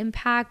an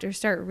impact or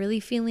start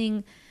really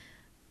feeling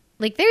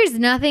like there's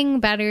nothing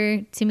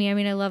better to me. I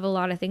mean, I love a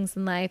lot of things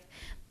in life,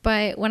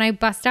 but when I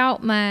bust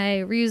out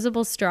my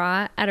reusable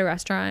straw at a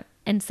restaurant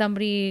and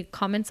somebody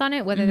comments on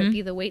it, whether it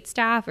be the wait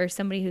staff or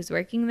somebody who's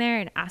working there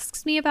and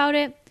asks me about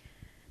it,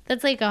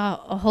 that's like a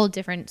whole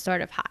different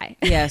sort of high.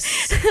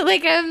 Yes.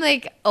 Like I'm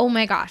like, oh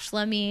my gosh,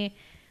 let me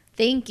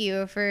thank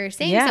you for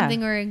saying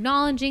something or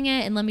acknowledging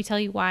it, and let me tell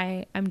you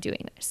why I'm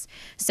doing this.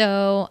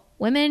 So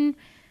women,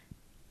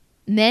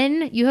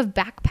 men, you have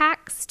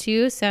backpacks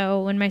too.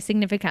 So when my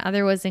significant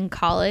other was in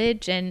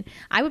college, and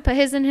I would put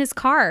his in his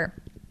car.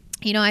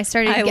 You know, I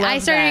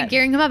started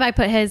gearing him up. I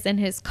put his in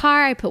his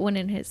car. I put one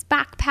in his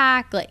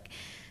backpack. Like,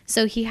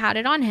 so he had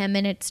it on him,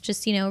 and it's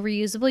just,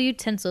 reusable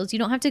utensils. You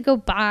don't have to go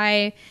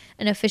buy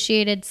an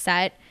officiated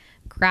set.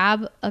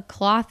 Grab a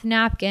cloth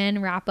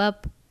napkin, wrap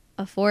up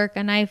a fork,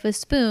 a knife, a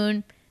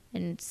spoon,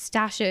 and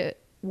stash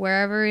it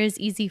wherever is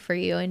easy for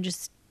you and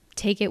just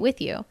take it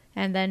with you.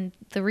 And then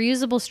the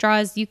reusable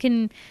straws, you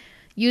can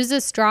use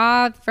a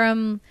straw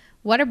from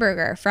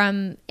Whataburger,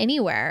 from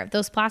anywhere.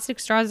 Those plastic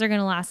straws are going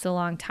to last a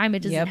long time.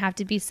 It doesn't have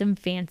to be some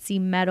fancy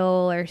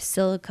metal or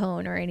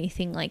silicone or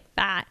anything like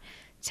that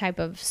type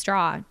of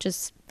straw.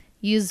 Just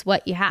use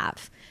what you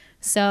have.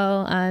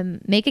 So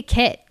make a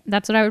kit.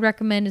 That's what I would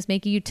recommend, is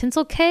make a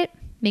utensil kit.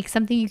 Make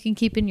something you can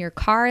keep in your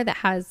car that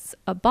has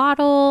a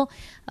bottle,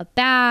 a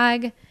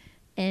bag,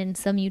 and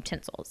some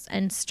utensils.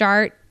 And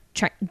start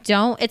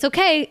it's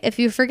okay if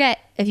you forget.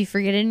 If you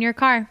forget it in your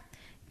car,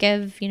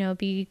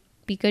 be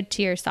good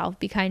to yourself.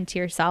 Be kind to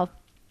yourself.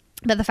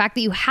 But the fact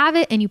that you have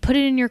it and you put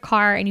it in your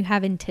car and you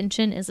have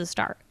intention is a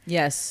start.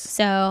 Yes.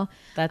 So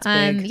that's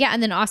big. Yeah.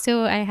 And then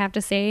also I have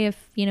to say,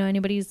 if, you know,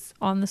 anybody's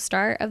on the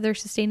start of their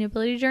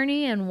sustainability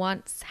journey and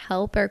wants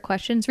help or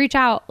questions, reach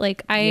out.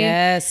 Like I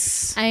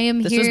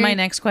am this here was my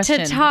next question.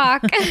 to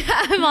talk.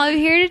 I'm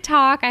here to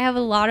talk. I have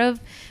a lot of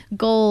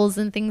goals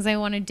and things I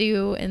want to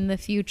do in the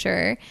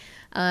future.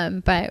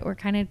 But we're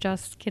kind of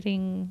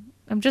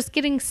I'm just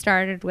getting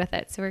started with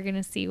it. So we're going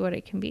to see what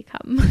it can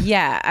become.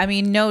 Yeah. I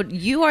mean, no,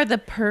 you are the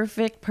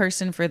perfect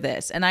person for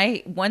this.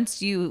 And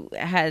once you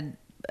had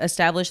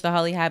established the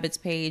Holly Habits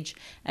page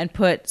and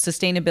put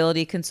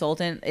sustainability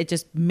consultant, it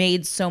just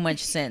made so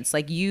much sense.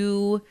 Like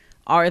you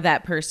are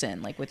that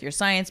person, like with your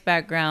science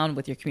background,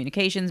 with your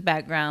communications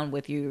background,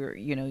 with your,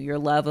 you know, your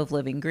love of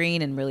living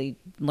green and really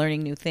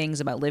learning new things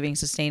about living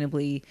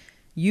sustainably.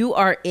 You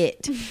are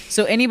it.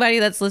 So anybody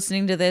that's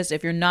listening to this,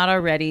 if you're not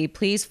already,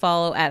 please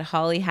follow at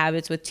Holly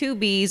Habits with 2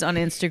 B's on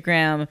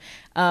Instagram.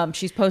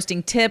 She's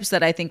posting tips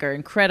that I think are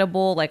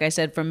incredible. Like I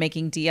said, from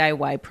making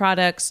DIY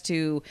products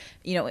to,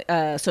 you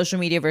know, social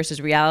media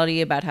versus reality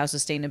about how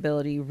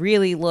sustainability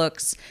really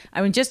looks.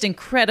 I mean, just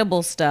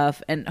incredible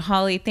stuff. And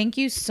Holly, thank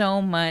you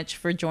so much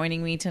for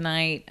joining me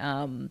tonight,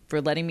 for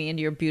letting me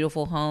into your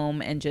beautiful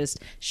home and just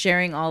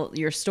sharing all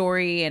your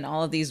story and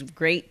all of these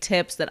great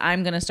tips that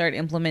I'm going to start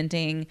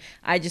implementing.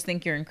 I just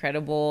think you're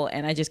incredible,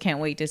 and I just can't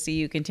wait to see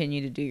you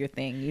continue to do your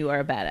thing. You are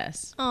a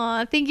badass.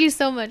 Aw, thank you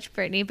so much,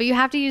 Brittany. But you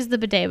have to use the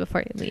bidet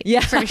before you leave. Yeah,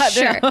 for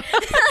sure.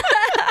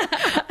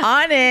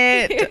 On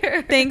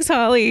it. Thanks,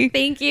 Holly.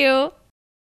 Thank you.